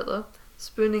 facing each other.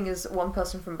 Spooning is one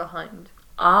person from behind.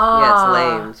 Ah. yeah, it's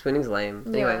lame. Spooning's lame.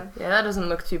 Anyway, Yeah, that doesn't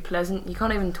look too pleasant. You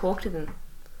can't even talk to them.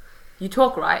 You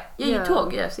talk, right? Yeah, Yeah. you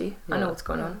talk. Yeah, see? I know Yeah. what's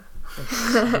going on.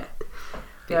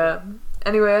 Yeah.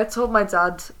 Anyway, I told my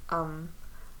dad,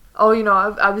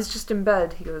 I was just in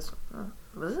bed. He goes,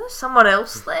 was there someone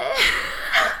else there?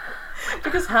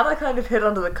 Because Hannah kind of hid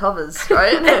under the covers,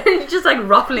 right? Just like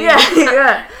roughly. yeah.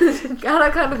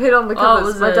 Hannah kind of hid on the Oh, it covers.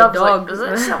 was My a dad was dog. like, was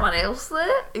there someone else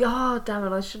there? Oh, damn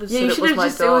it, I should have Yeah, said you it should was have my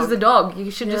just dog. it was the dog.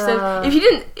 You should just Yeah. say if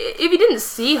you didn't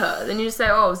see her, then you just say,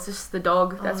 oh, it's just the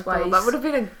dog. That's why. God, that would have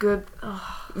been a good...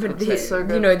 But that's so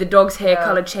good. you know, the dog's hair Yeah.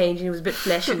 color changed and it was a bit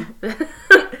fleshy.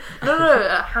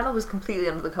 No, Hannah was completely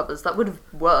under the covers. That would have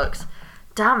worked.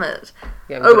 Damn it.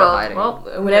 yeah, I'm Oh, good at well. hiding.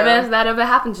 Well, whenever Yeah. that ever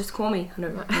happens, just call me. I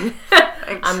know.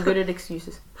 Thanks. I'm good at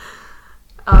excuses.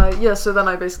 Yeah, so then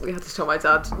I basically had to tell my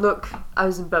dad, look, I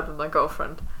was in bed with my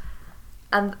girlfriend.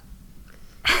 And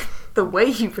the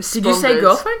way he responded... Did you say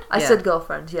girlfriend? I Yeah. said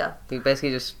girlfriend, yeah. You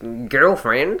basically just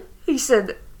girlfriend. He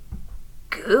said,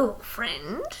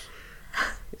 girlfriend?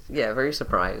 Yeah, very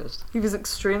surprised. He was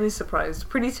extremely surprised,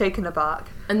 pretty taken aback.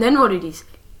 And then what did he say?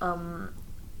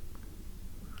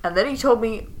 And then he told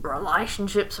me,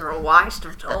 relationships are a waste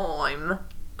of time.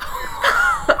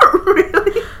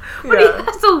 Really? But he Yeah.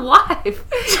 has a wife.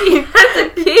 He has a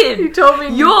kid. He told me...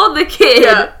 You're the kid.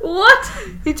 Yeah. What?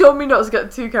 He told me not to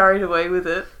get too carried away with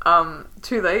it.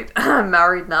 Too late. I'm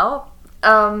married now.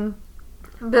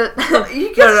 But You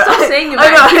can stop saying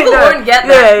I that. know, People I know. won't get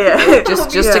that.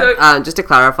 Yeah. Just to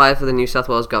clarify for the New South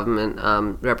Wales government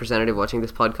representative watching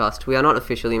this podcast, we are not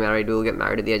officially married. We will get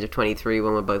married at the age of 23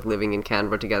 when we're both living in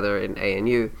Canberra together in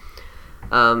ANU.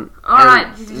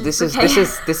 Alright, This is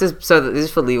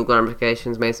for legal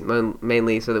ramifications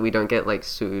mainly so that we don't get like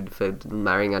sued for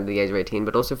marrying under the age of 18,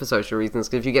 but also for social reasons.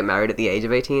 Because if you get married at the age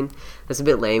of 18, that's a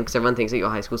bit lame because everyone thinks that you're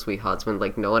high school sweethearts when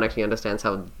like no one actually understands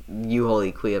how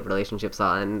wholly queer relationships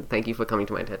are. And thank you for coming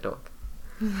to my TED talk.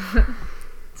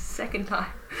 Second time.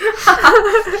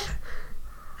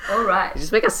 Alright.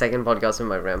 Just make a second podcast of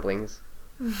my ramblings.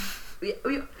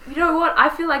 You know what? I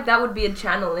feel like that would be a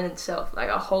channel in itself. Like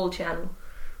a whole channel.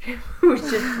 With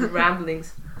just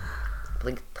ramblings.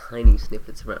 Like tiny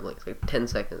snippets of ramblings, like 10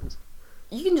 seconds.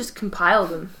 You can just compile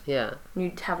them. Yeah.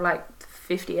 You'd have like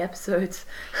 50 episodes.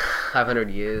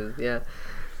 500 years, yeah.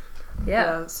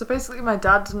 Yeah. So basically my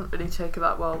dad didn't really take it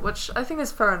that well, which I think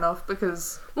is fair enough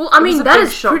because... Well, I It was mean, a that big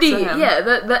is shock pretty... to him. Yeah,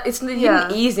 that it's, he Yeah.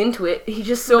 didn't ease into it. He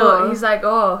just saw... No. He's like,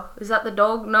 oh, is that the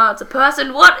dog? No, it's a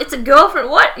person. What? It's a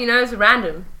girlfriend. What? You know, it's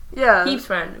random. Yeah. Heaps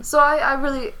random. So I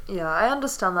really, I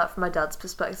understand that from my dad's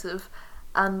perspective,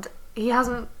 and he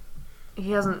hasn't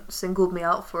singled me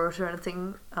out for it or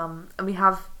anything, and we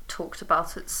have talked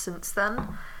about it since then.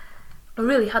 Oh,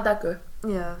 really? How'd that go?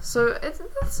 Yeah, so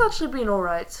it's actually been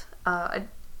alright. I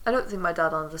don't think my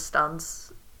dad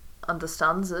understands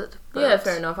it. But Yeah,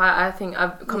 fair enough. I think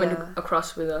I've come Yeah.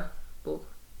 across with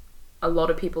a lot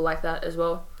of people like that as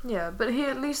well. Yeah, but he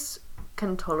at least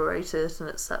can tolerate it and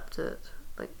accept it.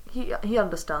 Like he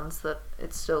understands that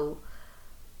it's still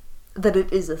that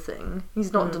it is a thing.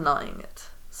 He's not denying it.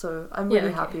 So I'm Yeah,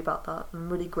 really okay. happy about that. I'm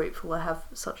really grateful I have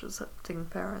such accepting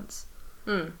parents.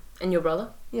 Mm. And your brother?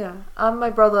 Yeah. My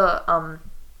brother,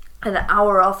 an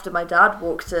hour after my dad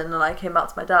walked in and I came out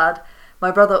to my dad,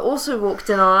 my brother also walked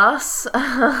in on us.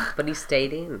 But he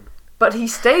stayed in. But he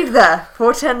stayed there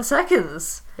for 10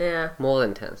 seconds. Yeah. More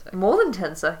than 10 seconds. More than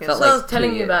 10 seconds. Felt So I like was telling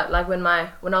 2 you years. about like when I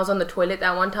was on the toilet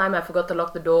that one time, I forgot to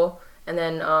lock the door, and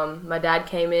then my dad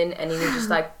came in and he was just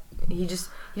like he just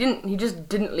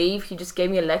didn't leave. He just gave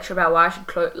me a lecture about why I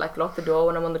should lock the door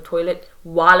when I'm on the toilet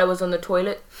while I was on the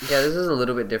toilet. Yeah, this is a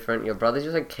little bit different. Your brother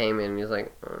just like came in and he was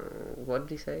like, what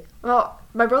did he say? Well,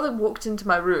 my brother walked into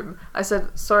my room. I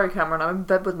said, sorry, Cameron, I'm in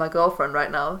bed with my girlfriend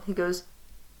right now. He goes,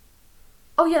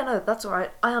 oh yeah, no, that's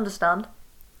alright. I understand.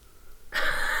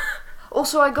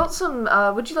 Also, I got some,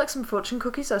 would you like some fortune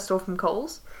cookies I stole from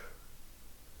Coles?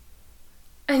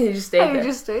 And he just stayed And there. he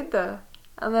just stayed there.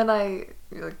 And then I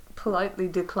politely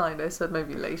declined. I said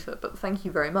maybe later, but thank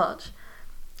you very much.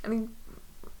 And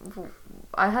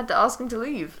I had to ask him to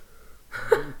leave.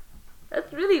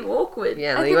 That's really awkward.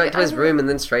 Yeah, and I then he think- went to his I room and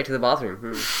then straight to the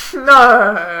bathroom.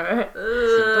 No!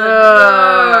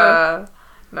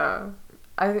 No.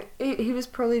 No. He was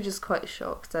probably just quite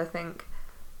shocked, I think.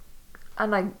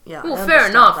 And Well, I fair understand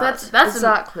enough. that. That's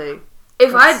exactly.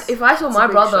 If That's I saw a my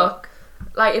big brother shock.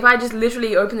 like if I just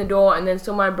literally opened the door and then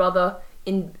saw my brother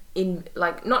in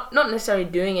like not necessarily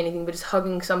doing anything, but just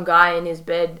hugging some guy in his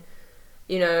bed,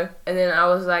 you know, and then I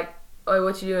was like, "Oh,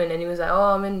 what you doing?" And he was like,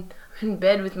 "Oh, I'm in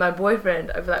bed with my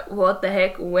boyfriend." I'd be like, "What the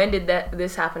heck? When did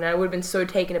this happen?" And I would have been so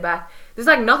taken aback. There's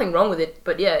like nothing wrong with it,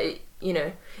 but yeah, you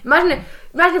know, imagine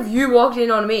if you walked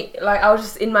in on me, like I was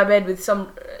just in my bed with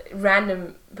some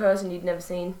random person you'd never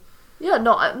seen. Yeah,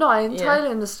 I entirely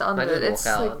understand I it. just It's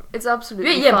walk like out. it's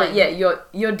absolutely Yeah, fine. but yeah,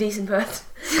 you're a decent person.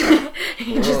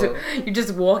 you Whoa.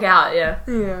 just walk out, yeah.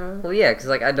 Yeah. Well, yeah, because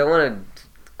like I don't want to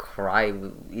cry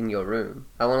in your room.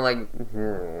 I want to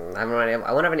like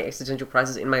I want to have any existential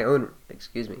crisis in my own room.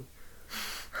 Excuse me.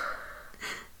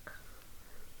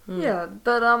 Yeah,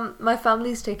 but my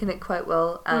family's taken it quite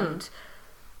well, and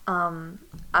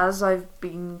as I've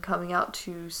been coming out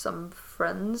to some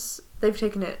friends, they've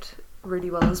taken it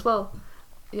really well as well.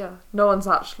 Yeah, no one's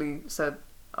actually said,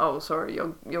 "Oh, sorry,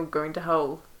 you're going to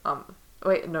hell."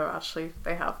 Wait, no, actually,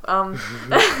 they have.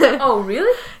 Oh,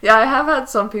 really? Yeah, I have had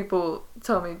some people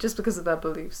tell me just because of their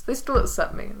beliefs. They still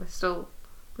accept me, and we're still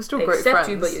They great accept friends.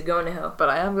 you, but you're going to hell. But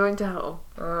I am going to hell.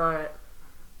 Alright.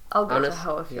 I'll go to Honest-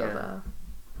 hell if you're yeah. there.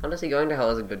 Honestly, going to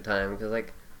hell is a good time because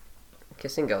like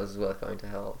kissing girls is worth going to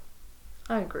hell.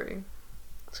 I agree.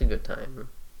 It's a good time.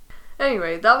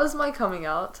 Anyway, that was my coming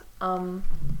out.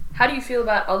 How do you feel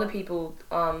about other people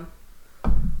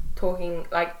talking,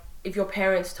 like, if your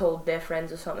parents told their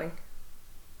friends or something?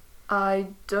 I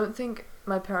don't think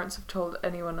my parents have told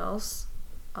anyone else,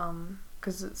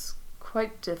 because it's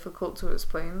quite difficult to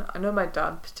explain. I know my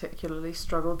dad particularly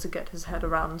struggled to get his head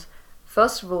around,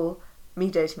 first of all, me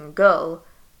dating a girl,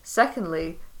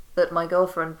 secondly, that my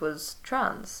girlfriend was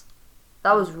trans.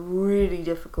 That was really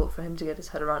difficult for him to get his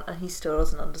head around, and he still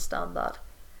doesn't understand that.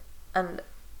 And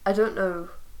I don't know.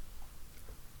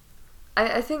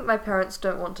 I think my parents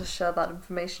don't want to share that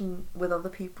information with other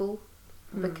people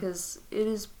because it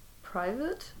is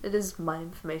private. It is my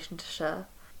information to share.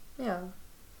 Yeah.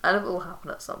 And it will happen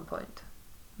at some point.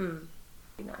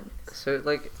 So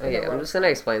like, I know okay, I'm what- just gonna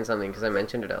explain something because I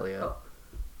mentioned it earlier. Oh.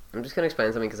 I'm just gonna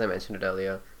explain something because I mentioned it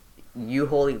earlier.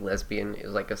 U-Hauly lesbian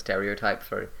is like a stereotype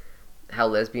for how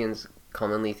lesbians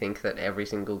commonly think that every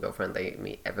single girlfriend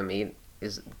they ever meet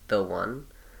is the one.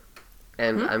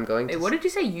 And I'm going to Wait, what did you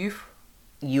say? Youth?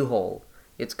 U-Haul.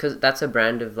 It's because that's a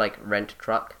brand of like rent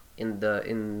truck in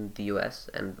the US,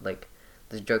 and like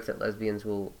there's a joke that lesbians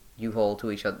will U-Haul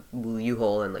to each other, will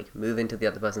U-Haul and like move into the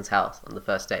other person's house on the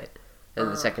first date,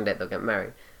 and the second date they'll get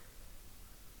married.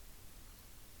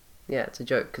 Yeah, it's a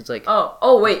joke because like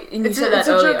Oh, wait, and you It's said a that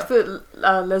earlier. joke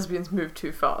that lesbians move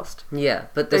too fast. yeah,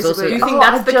 but there's Basically, Do you also think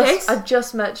that's the case? I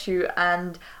just met you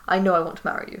and I know I want to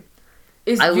marry you.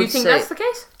 Do I you would think say- that's the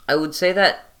case? I would say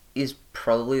that is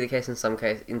probably the case in some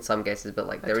cases, but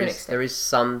like To an there extent. is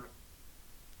some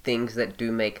things that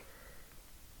do make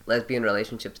lesbian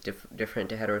relationships different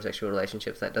to heterosexual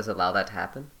relationships that does allow that to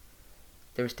happen.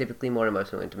 There is typically more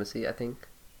emotional intimacy, I think,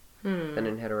 than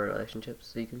in hetero relationships.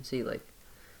 So you can see like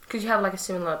Because you have like a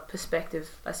similar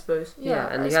perspective, I suppose. Yeah,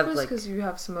 and I you have, suppose like- because you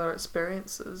have similar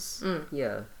experiences.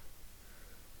 yeah,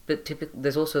 but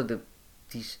there's also the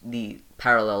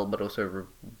parallel but also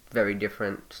very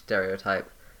different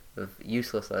stereotype of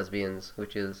useless lesbians,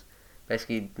 which is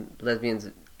basically lesbians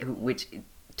which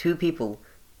two people.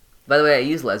 By the way, I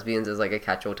use lesbians as like a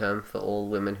catch-all term for all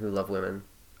women who love women.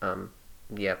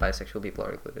 Yeah, bisexual people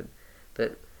are included,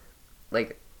 but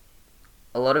like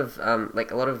a lot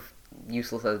of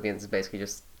useless lesbians is basically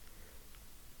just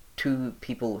two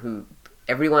people who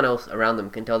everyone else around them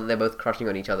can tell that they're both crushing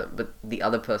on each other, but the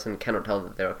other person cannot tell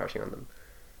that they're crushing on them.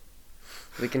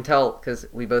 We can tell because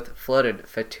we both flirted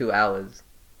for 2 hours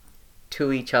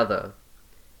to each other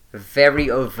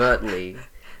very overtly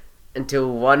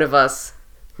until one of us...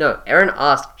 No, Erin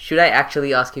asked, should I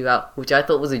actually ask you out? Which I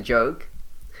thought was a joke.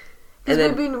 And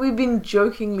Because then, we've been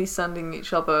jokingly sending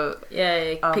each other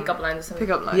Yeah, pick up lines or something.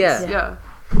 pickup lines. Yeah. Yeah.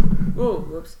 Ooh,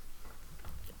 whoops.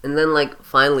 and then like,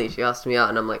 finally she asked me out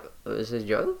and I'm like, oh, is this a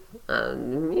joke?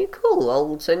 Yeah, cool,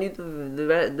 I'll send you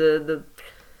the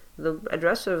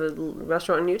address of a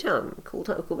restaurant in Newtown. Cool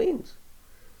beans.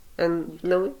 And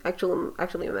then we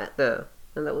actually met there.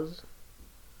 And that was...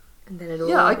 And then it all...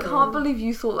 Yeah, I can't believe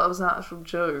you thought that was an actual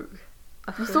joke.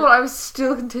 You thought I was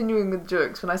still continuing with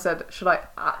jokes when I said, should I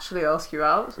actually ask you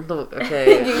out? Look,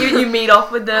 okay. you meet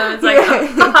off with them. It's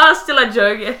like, still a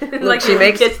joke. Like she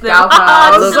makes kiss them.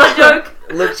 gal Still a joke.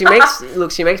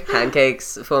 Look, she makes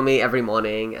pancakes for me every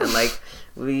morning, and like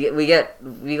we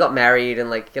got married, and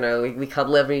like, you know, we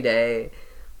cuddle every day,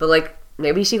 but like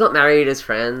maybe she got married as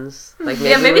friends. Like maybe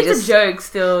yeah, maybe we it's a joke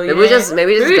still. Maybe we just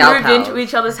maybe gal moved pals. into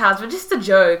each other's house, but just a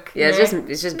joke. Yeah, you know?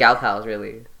 it's just gal pals,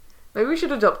 really. Maybe we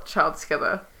should adopt a child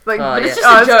together. Like, Oh, but yeah. it's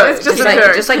just a joke. It's just a like,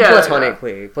 joke. just like yeah,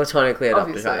 platonically adopt a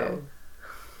Obviously. child.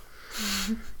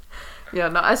 Yeah,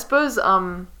 no, I suppose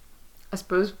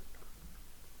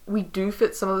we do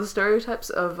fit some of the stereotypes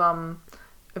of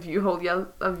U-Haul I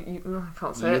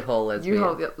can't say U-Haul it. lesbian.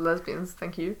 U-Haul lesbians,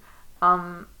 thank you.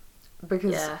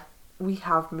 Because Yeah. we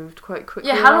have moved quite quickly.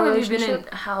 Yeah, in how our long have you been in?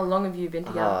 relationship. How long have you been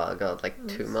together? Oh god, like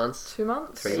 2 months. 2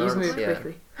 months? 3 You've months, moved yeah.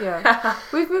 quickly. Yeah.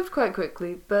 We've moved quite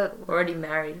quickly, but Already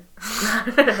married.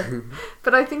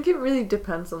 I think it really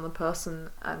depends on the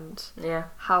person and Yeah.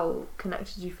 how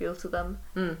connected you feel to them.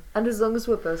 Mm. And as long as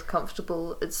we're both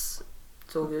comfortable, it's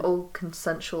It's all good. all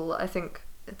consensual, I think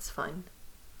it's fine.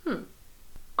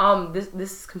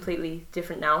 This is completely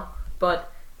different now,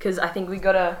 but because I think we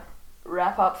gotta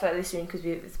wrap up fairly soon because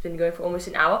it's been going for almost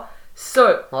an hour.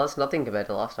 So, Well, it's nothing compared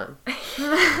to last time.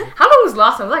 how long was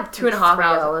last time? It was like 2.5 3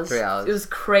 hours. hours. 3 hours. It was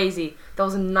crazy. That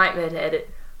was a nightmare to edit.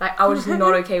 Like, I was just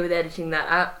not okay with editing that.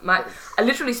 I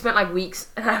literally spent like weeks,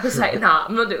 and I was like, nah,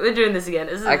 we're doing this again.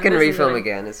 I can this is refilm annoying.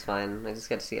 again. It's fine. I just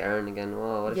get to see Aaron again.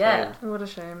 Whoa, what a Yeah. shame. What a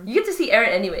shame. You get to see Aaron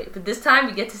anyway, but this time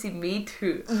you get to see me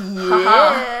too.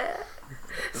 Yeah.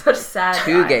 Such sad.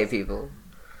 Two guys. gay people.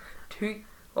 Two.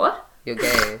 What? You're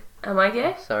gay. Am I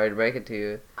gay? Sorry to break it to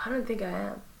you. I don't think I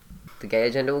am. The gay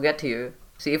agenda will get to you.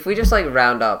 See, if we just like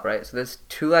round up, right? So there's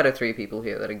 2 out of 3 people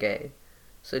here that are gay.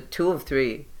 So 2 of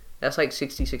 3, that's like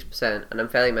 66%. And I'm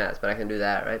fairly maths, but I can do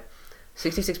that, right?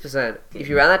 66%. If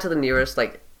you round that to the nearest,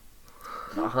 like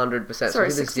 100%. Sorry,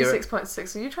 so there's zero-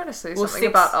 66.6. Are you trying to say Well, something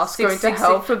about us going to 6,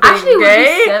 hell for being Actually,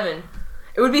 gay?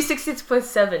 it would be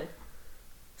 66.7.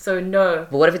 So no.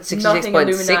 But what if it's Nothing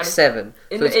 66.67?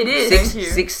 It- So it's it is. Thank you.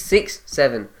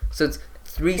 667. So it's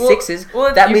 3 Well- sixes.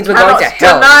 well, that you means we're Cannot going to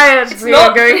hell. deny it. It's We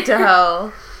not- are going to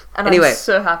hell. And Anyway. I'm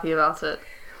so happy about it.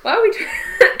 Why are we doing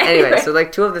Anyway, so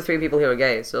like 2 of the 3 people here are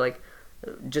gay. So like,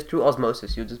 just through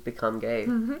osmosis, you'll just become gay.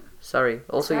 Sorry.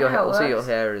 Also, that your how it your works?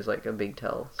 hair is like a big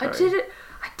tell. Sorry.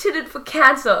 I did it for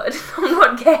cancer. I'm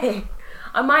not gay.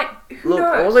 I might. Who Look,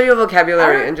 knows? also your I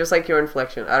vocabulary don't- and just like your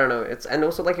inflection. I don't know. And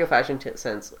also like your fashion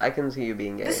sense. I can see you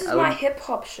being gay. This is I my would- hip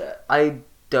hop shirt. I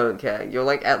don't care. You're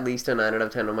like at least a 9 out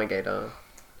of 10 on my gaydar.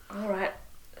 All right.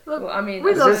 Look, Well, I mean,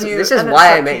 we that's- love This is you this is and why I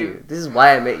accept met you. you. This is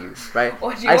why I met you, right?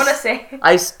 What do you want to say?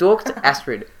 I stalked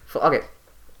Astrid for okay.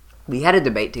 We had a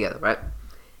debate together, right?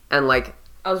 And like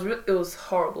It was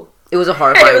horrible. it was a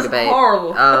horrifying It was debate.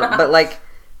 horrible. But like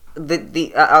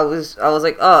I was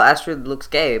like, oh, Astrid looks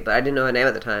gay, but I didn't know her name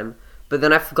at the time. But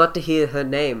then I forgot to hear her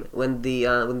name when the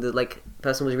like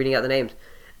person was reading out the names,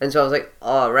 and so I was like,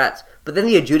 oh, rats. But then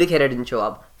the adjudicator didn't show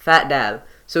up. Fat dab.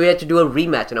 So we had to do a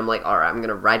rematch, and I'm like, alright, I'm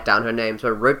gonna write down her name. So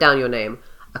I wrote down your name.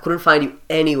 I couldn't find you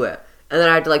anywhere, and then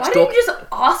I had to like Why stalk. didn't you just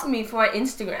ask me for my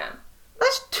Instagram?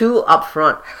 That's too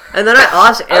upfront. And then I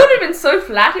asked. I would have been so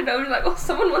flattered. I was like, oh,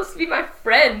 someone wants to be my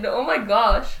friend. Oh my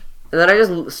gosh. And then I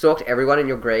just stalked everyone in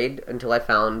your grade until I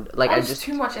found like That I was just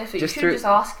too much effort. You just should through have just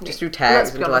asked me. just through Let's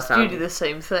tags be until honest, I you found do the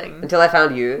same thing. until I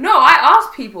found you. No, I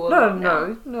asked people.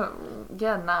 No.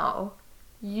 Yeah, now.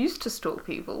 You used to stalk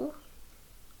people.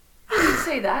 I didn't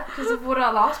say that because of what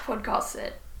our last podcast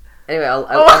said. Anyway, I'll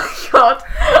Oh my god.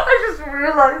 I just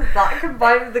realised that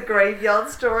combined with the graveyard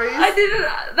stories. I didn't.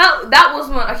 That was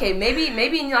one. Okay, maybe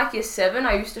in like year 7,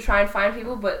 I used to try and find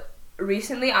people, but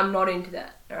recently I'm not into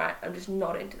that. All right, I'm just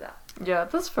not into that. Yeah,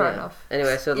 that's fair Yeah. enough.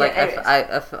 Anyway, so Yeah, like anyways.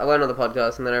 I went on the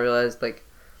podcast and then I realized like,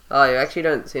 oh, you actually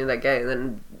don't seem that gay. And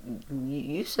then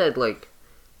you said like,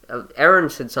 Erin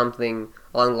said something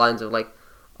along the lines of like,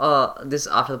 oh, this is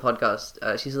after the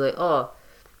podcast. She's like, oh,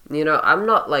 you know, I'm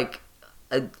not like,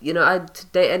 you know, I'd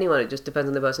date anyone. It just depends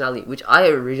on their personality. Which I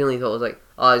originally thought was like,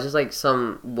 oh, it's just like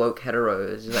some woke hetero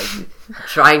is just like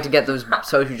trying to get those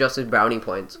social justice brownie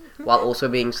points while also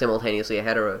being simultaneously a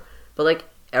hetero. But like,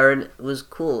 Erin was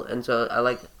cool, and so I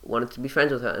like wanted to be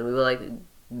friends with her, and we were like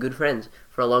good friends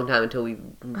for a long time until we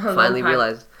finally time.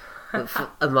 realized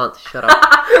a month. Shut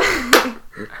up.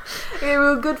 Yeah, we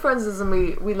were good friends and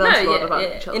we learned a lot about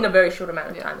each other. in a very short amount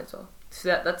of Yeah. time as well. So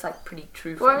that's like pretty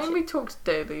true Well, I friendship. mean, we talked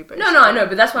daily, basically. No, I know,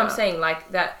 but that's what I'm Yeah. saying.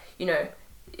 Like that, you know,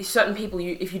 certain people,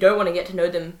 if you don't want to get to know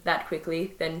them that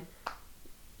quickly, then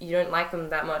you don't like them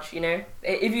that much. You know,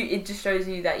 it just shows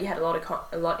you that you had a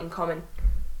lot in common.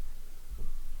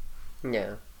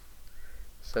 Yeah.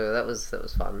 So that was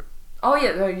fun. Oh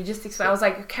yeah, no, you just explained. I was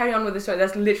like, carry on with the story.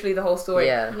 That's literally the whole story.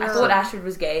 Yeah. I thought Astrid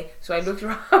was gay, so I looked her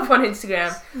up on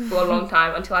Instagram for a long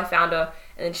time until I found her,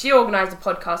 and then she organised a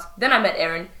podcast. Then I met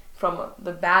Erin from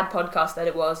the bad podcast that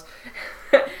it was,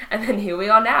 and then here we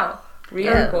are now.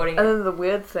 re-recording And it. then the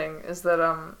weird thing is that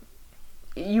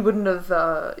you wouldn't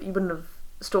have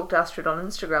stalked Astrid on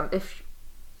Instagram if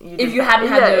If the Astrid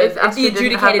didn't have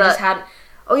adjudicator that- just hadn't.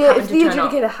 Oh yeah, happened if to the turn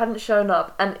up. adjudicator hadn't shown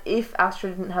up, and if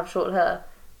Astrid didn't have short hair.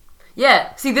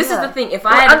 Yeah, see, this is Yeah. the thing. If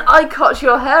I Well, had. and I cut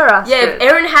your hair, Astrid. Yeah, if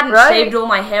Erin hadn't right? shaved all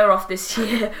my hair off this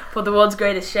year for the world's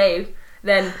greatest shave,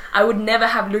 then I would never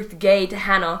have looked gay to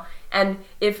Hannah. And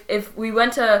if we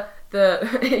went to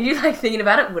the... you like thinking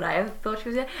about it? Would I have thought she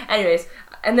was there? Anyways,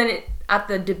 and then at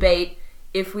the debate,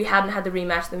 if we hadn't had the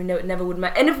rematch, then we never would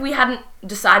match. And if we hadn't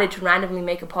decided to randomly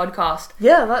make a podcast...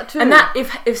 Yeah, that too. And that,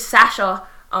 if Sasha...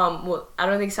 well, I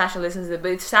don't think Sasha listens to it,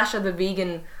 but if Sasha, the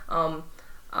vegan...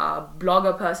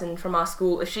 blogger person from our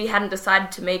school, if she hadn't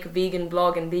decided to make a vegan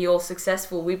blog and be all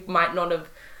successful, we might not have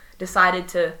decided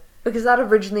to. Because that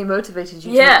originally motivated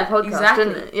you to Yeah, make the podcast, exactly.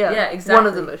 didn't it? Yeah, exactly. One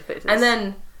of the motivators. And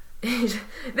then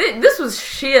this was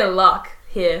sheer luck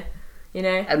here, you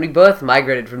know. And we both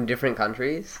migrated from different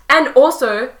countries. And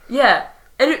also, yeah,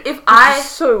 and if Which I is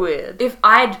so weird. if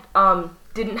I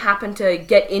didn't happen to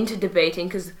get into debating,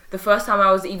 because the first time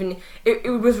I was even, it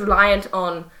was reliant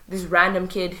on this random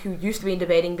kid who used to be in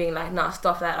debating being like, nah,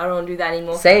 stop that, I don't want to do that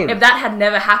anymore. Same. If that had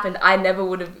never happened, I never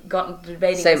would have gotten to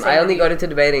debating. Same. I only with got you. into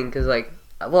debating because, like,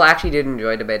 well, I actually did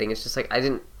enjoy debating. It's just like I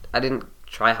didn't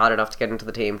try hard enough to get into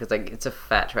the team because, like, it's a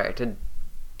fat track to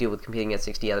deal with competing against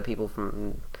 60 other people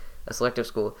from a selective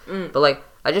school. But like,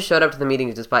 I just showed up to the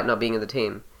meetings despite not being in the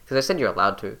team because I said you're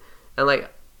allowed to, and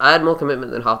like, I had more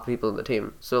commitment than half the people in the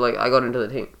team. So like, I got into the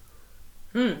team.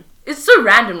 It's so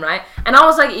random, right? And I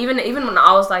was like, even when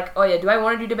I was like, oh yeah, do I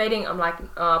want to do debating? I'm like,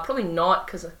 probably not,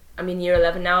 because I'm in year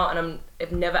 11 now, and I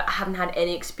haven't had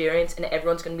any experience, and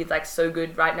everyone's gonna be like so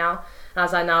good right now. And I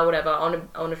was like, nah, whatever. I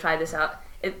want to try this out.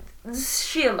 It's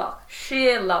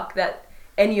sheer luck that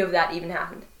any of that even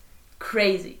happened.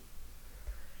 Crazy.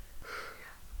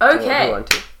 Do you Okay. want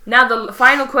to? Now the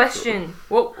final question.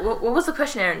 What was the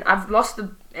question, Aaron? I've lost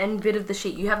the end bit of the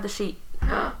sheet. You have the sheet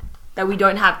that we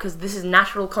don't have because this is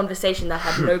natural conversation that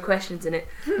had no questions in it.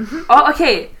 Oh,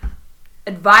 okay.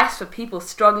 Advice for people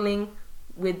struggling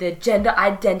with their gender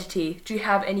identity. Do you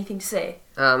have anything to say?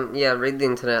 Yeah, read the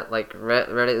internet. Like,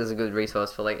 Reddit is a good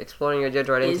resource for like exploring your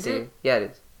gender identity. Is it? Yeah,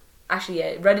 it is. Actually,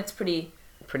 yeah, Reddit's pretty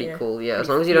Yeah, cool. Yeah, pretty as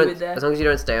long as you fluid don't, there. as long as you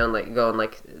don't stay on like go on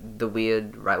like the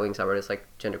weird right wing subreddits like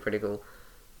gender critical.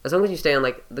 As long as you stay on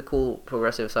like the cool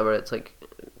progressive subreddits like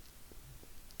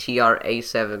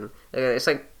TRA7. It's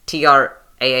like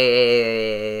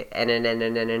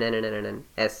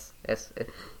TRAANNNNNNNS.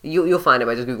 You'll find it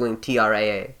by just googling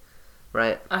TRAA,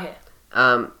 right? okay.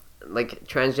 Like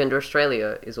Transgender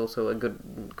Australia is also a good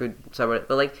subreddit,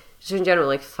 but like just in general,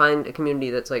 like find a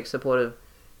community that's like supportive.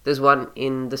 There's one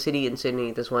in the city in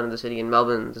Sydney. There's one in the city in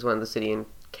Melbourne. There's one in the city in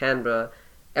Canberra.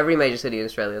 Every major city in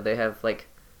Australia, they have like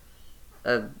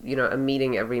a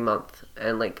meeting every month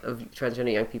and like of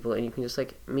transgender young people, and you can just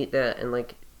like meet there and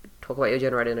like talk about your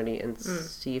gender identity and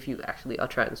see if you actually are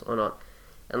trans or not.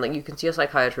 And like you can see a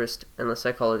psychiatrist and a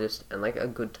psychologist and like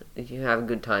you have a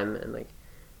good time, and like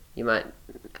you might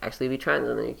actually be trans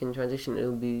and then you can transition.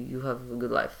 You'll have a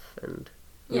good life and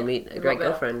you'll meet a great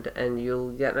girlfriend and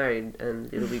you'll get married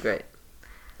and it'll be great.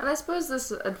 And I suppose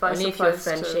this advice Only if your applies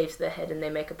friend to... shaves their head and they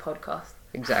make a podcast.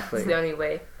 Exactly. It's the only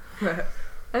way.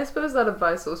 I suppose that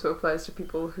advice also applies to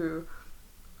people who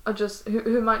are just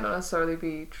who might not necessarily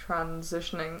be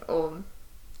transitioning or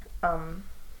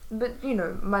but you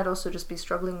know might also just be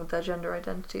struggling with their gender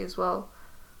identity as well.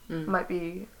 Might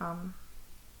be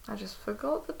I just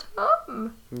forgot the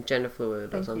term. Gender fluid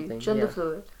or Thank something. you. Gender yeah.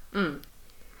 fluid.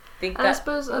 Think And I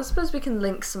that suppose we can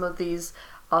link some of these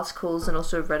articles and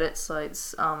also Reddit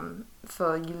sites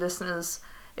for you listeners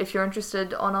if you're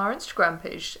interested on our Instagram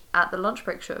page at The Lunch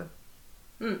Break Show.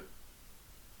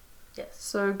 Yes.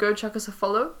 So go chuck us a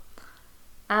follow,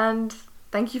 and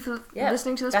thank you for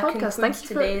listening to this that podcast. Thank you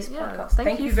today's for podcast. Thank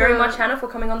Thank you you very for- much, Hannah, for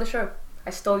coming on the show. I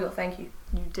stole your thank you.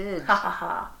 You did. Ha ha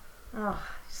ha. Oh,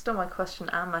 you stole my question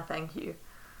and my thank you.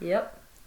 Yep.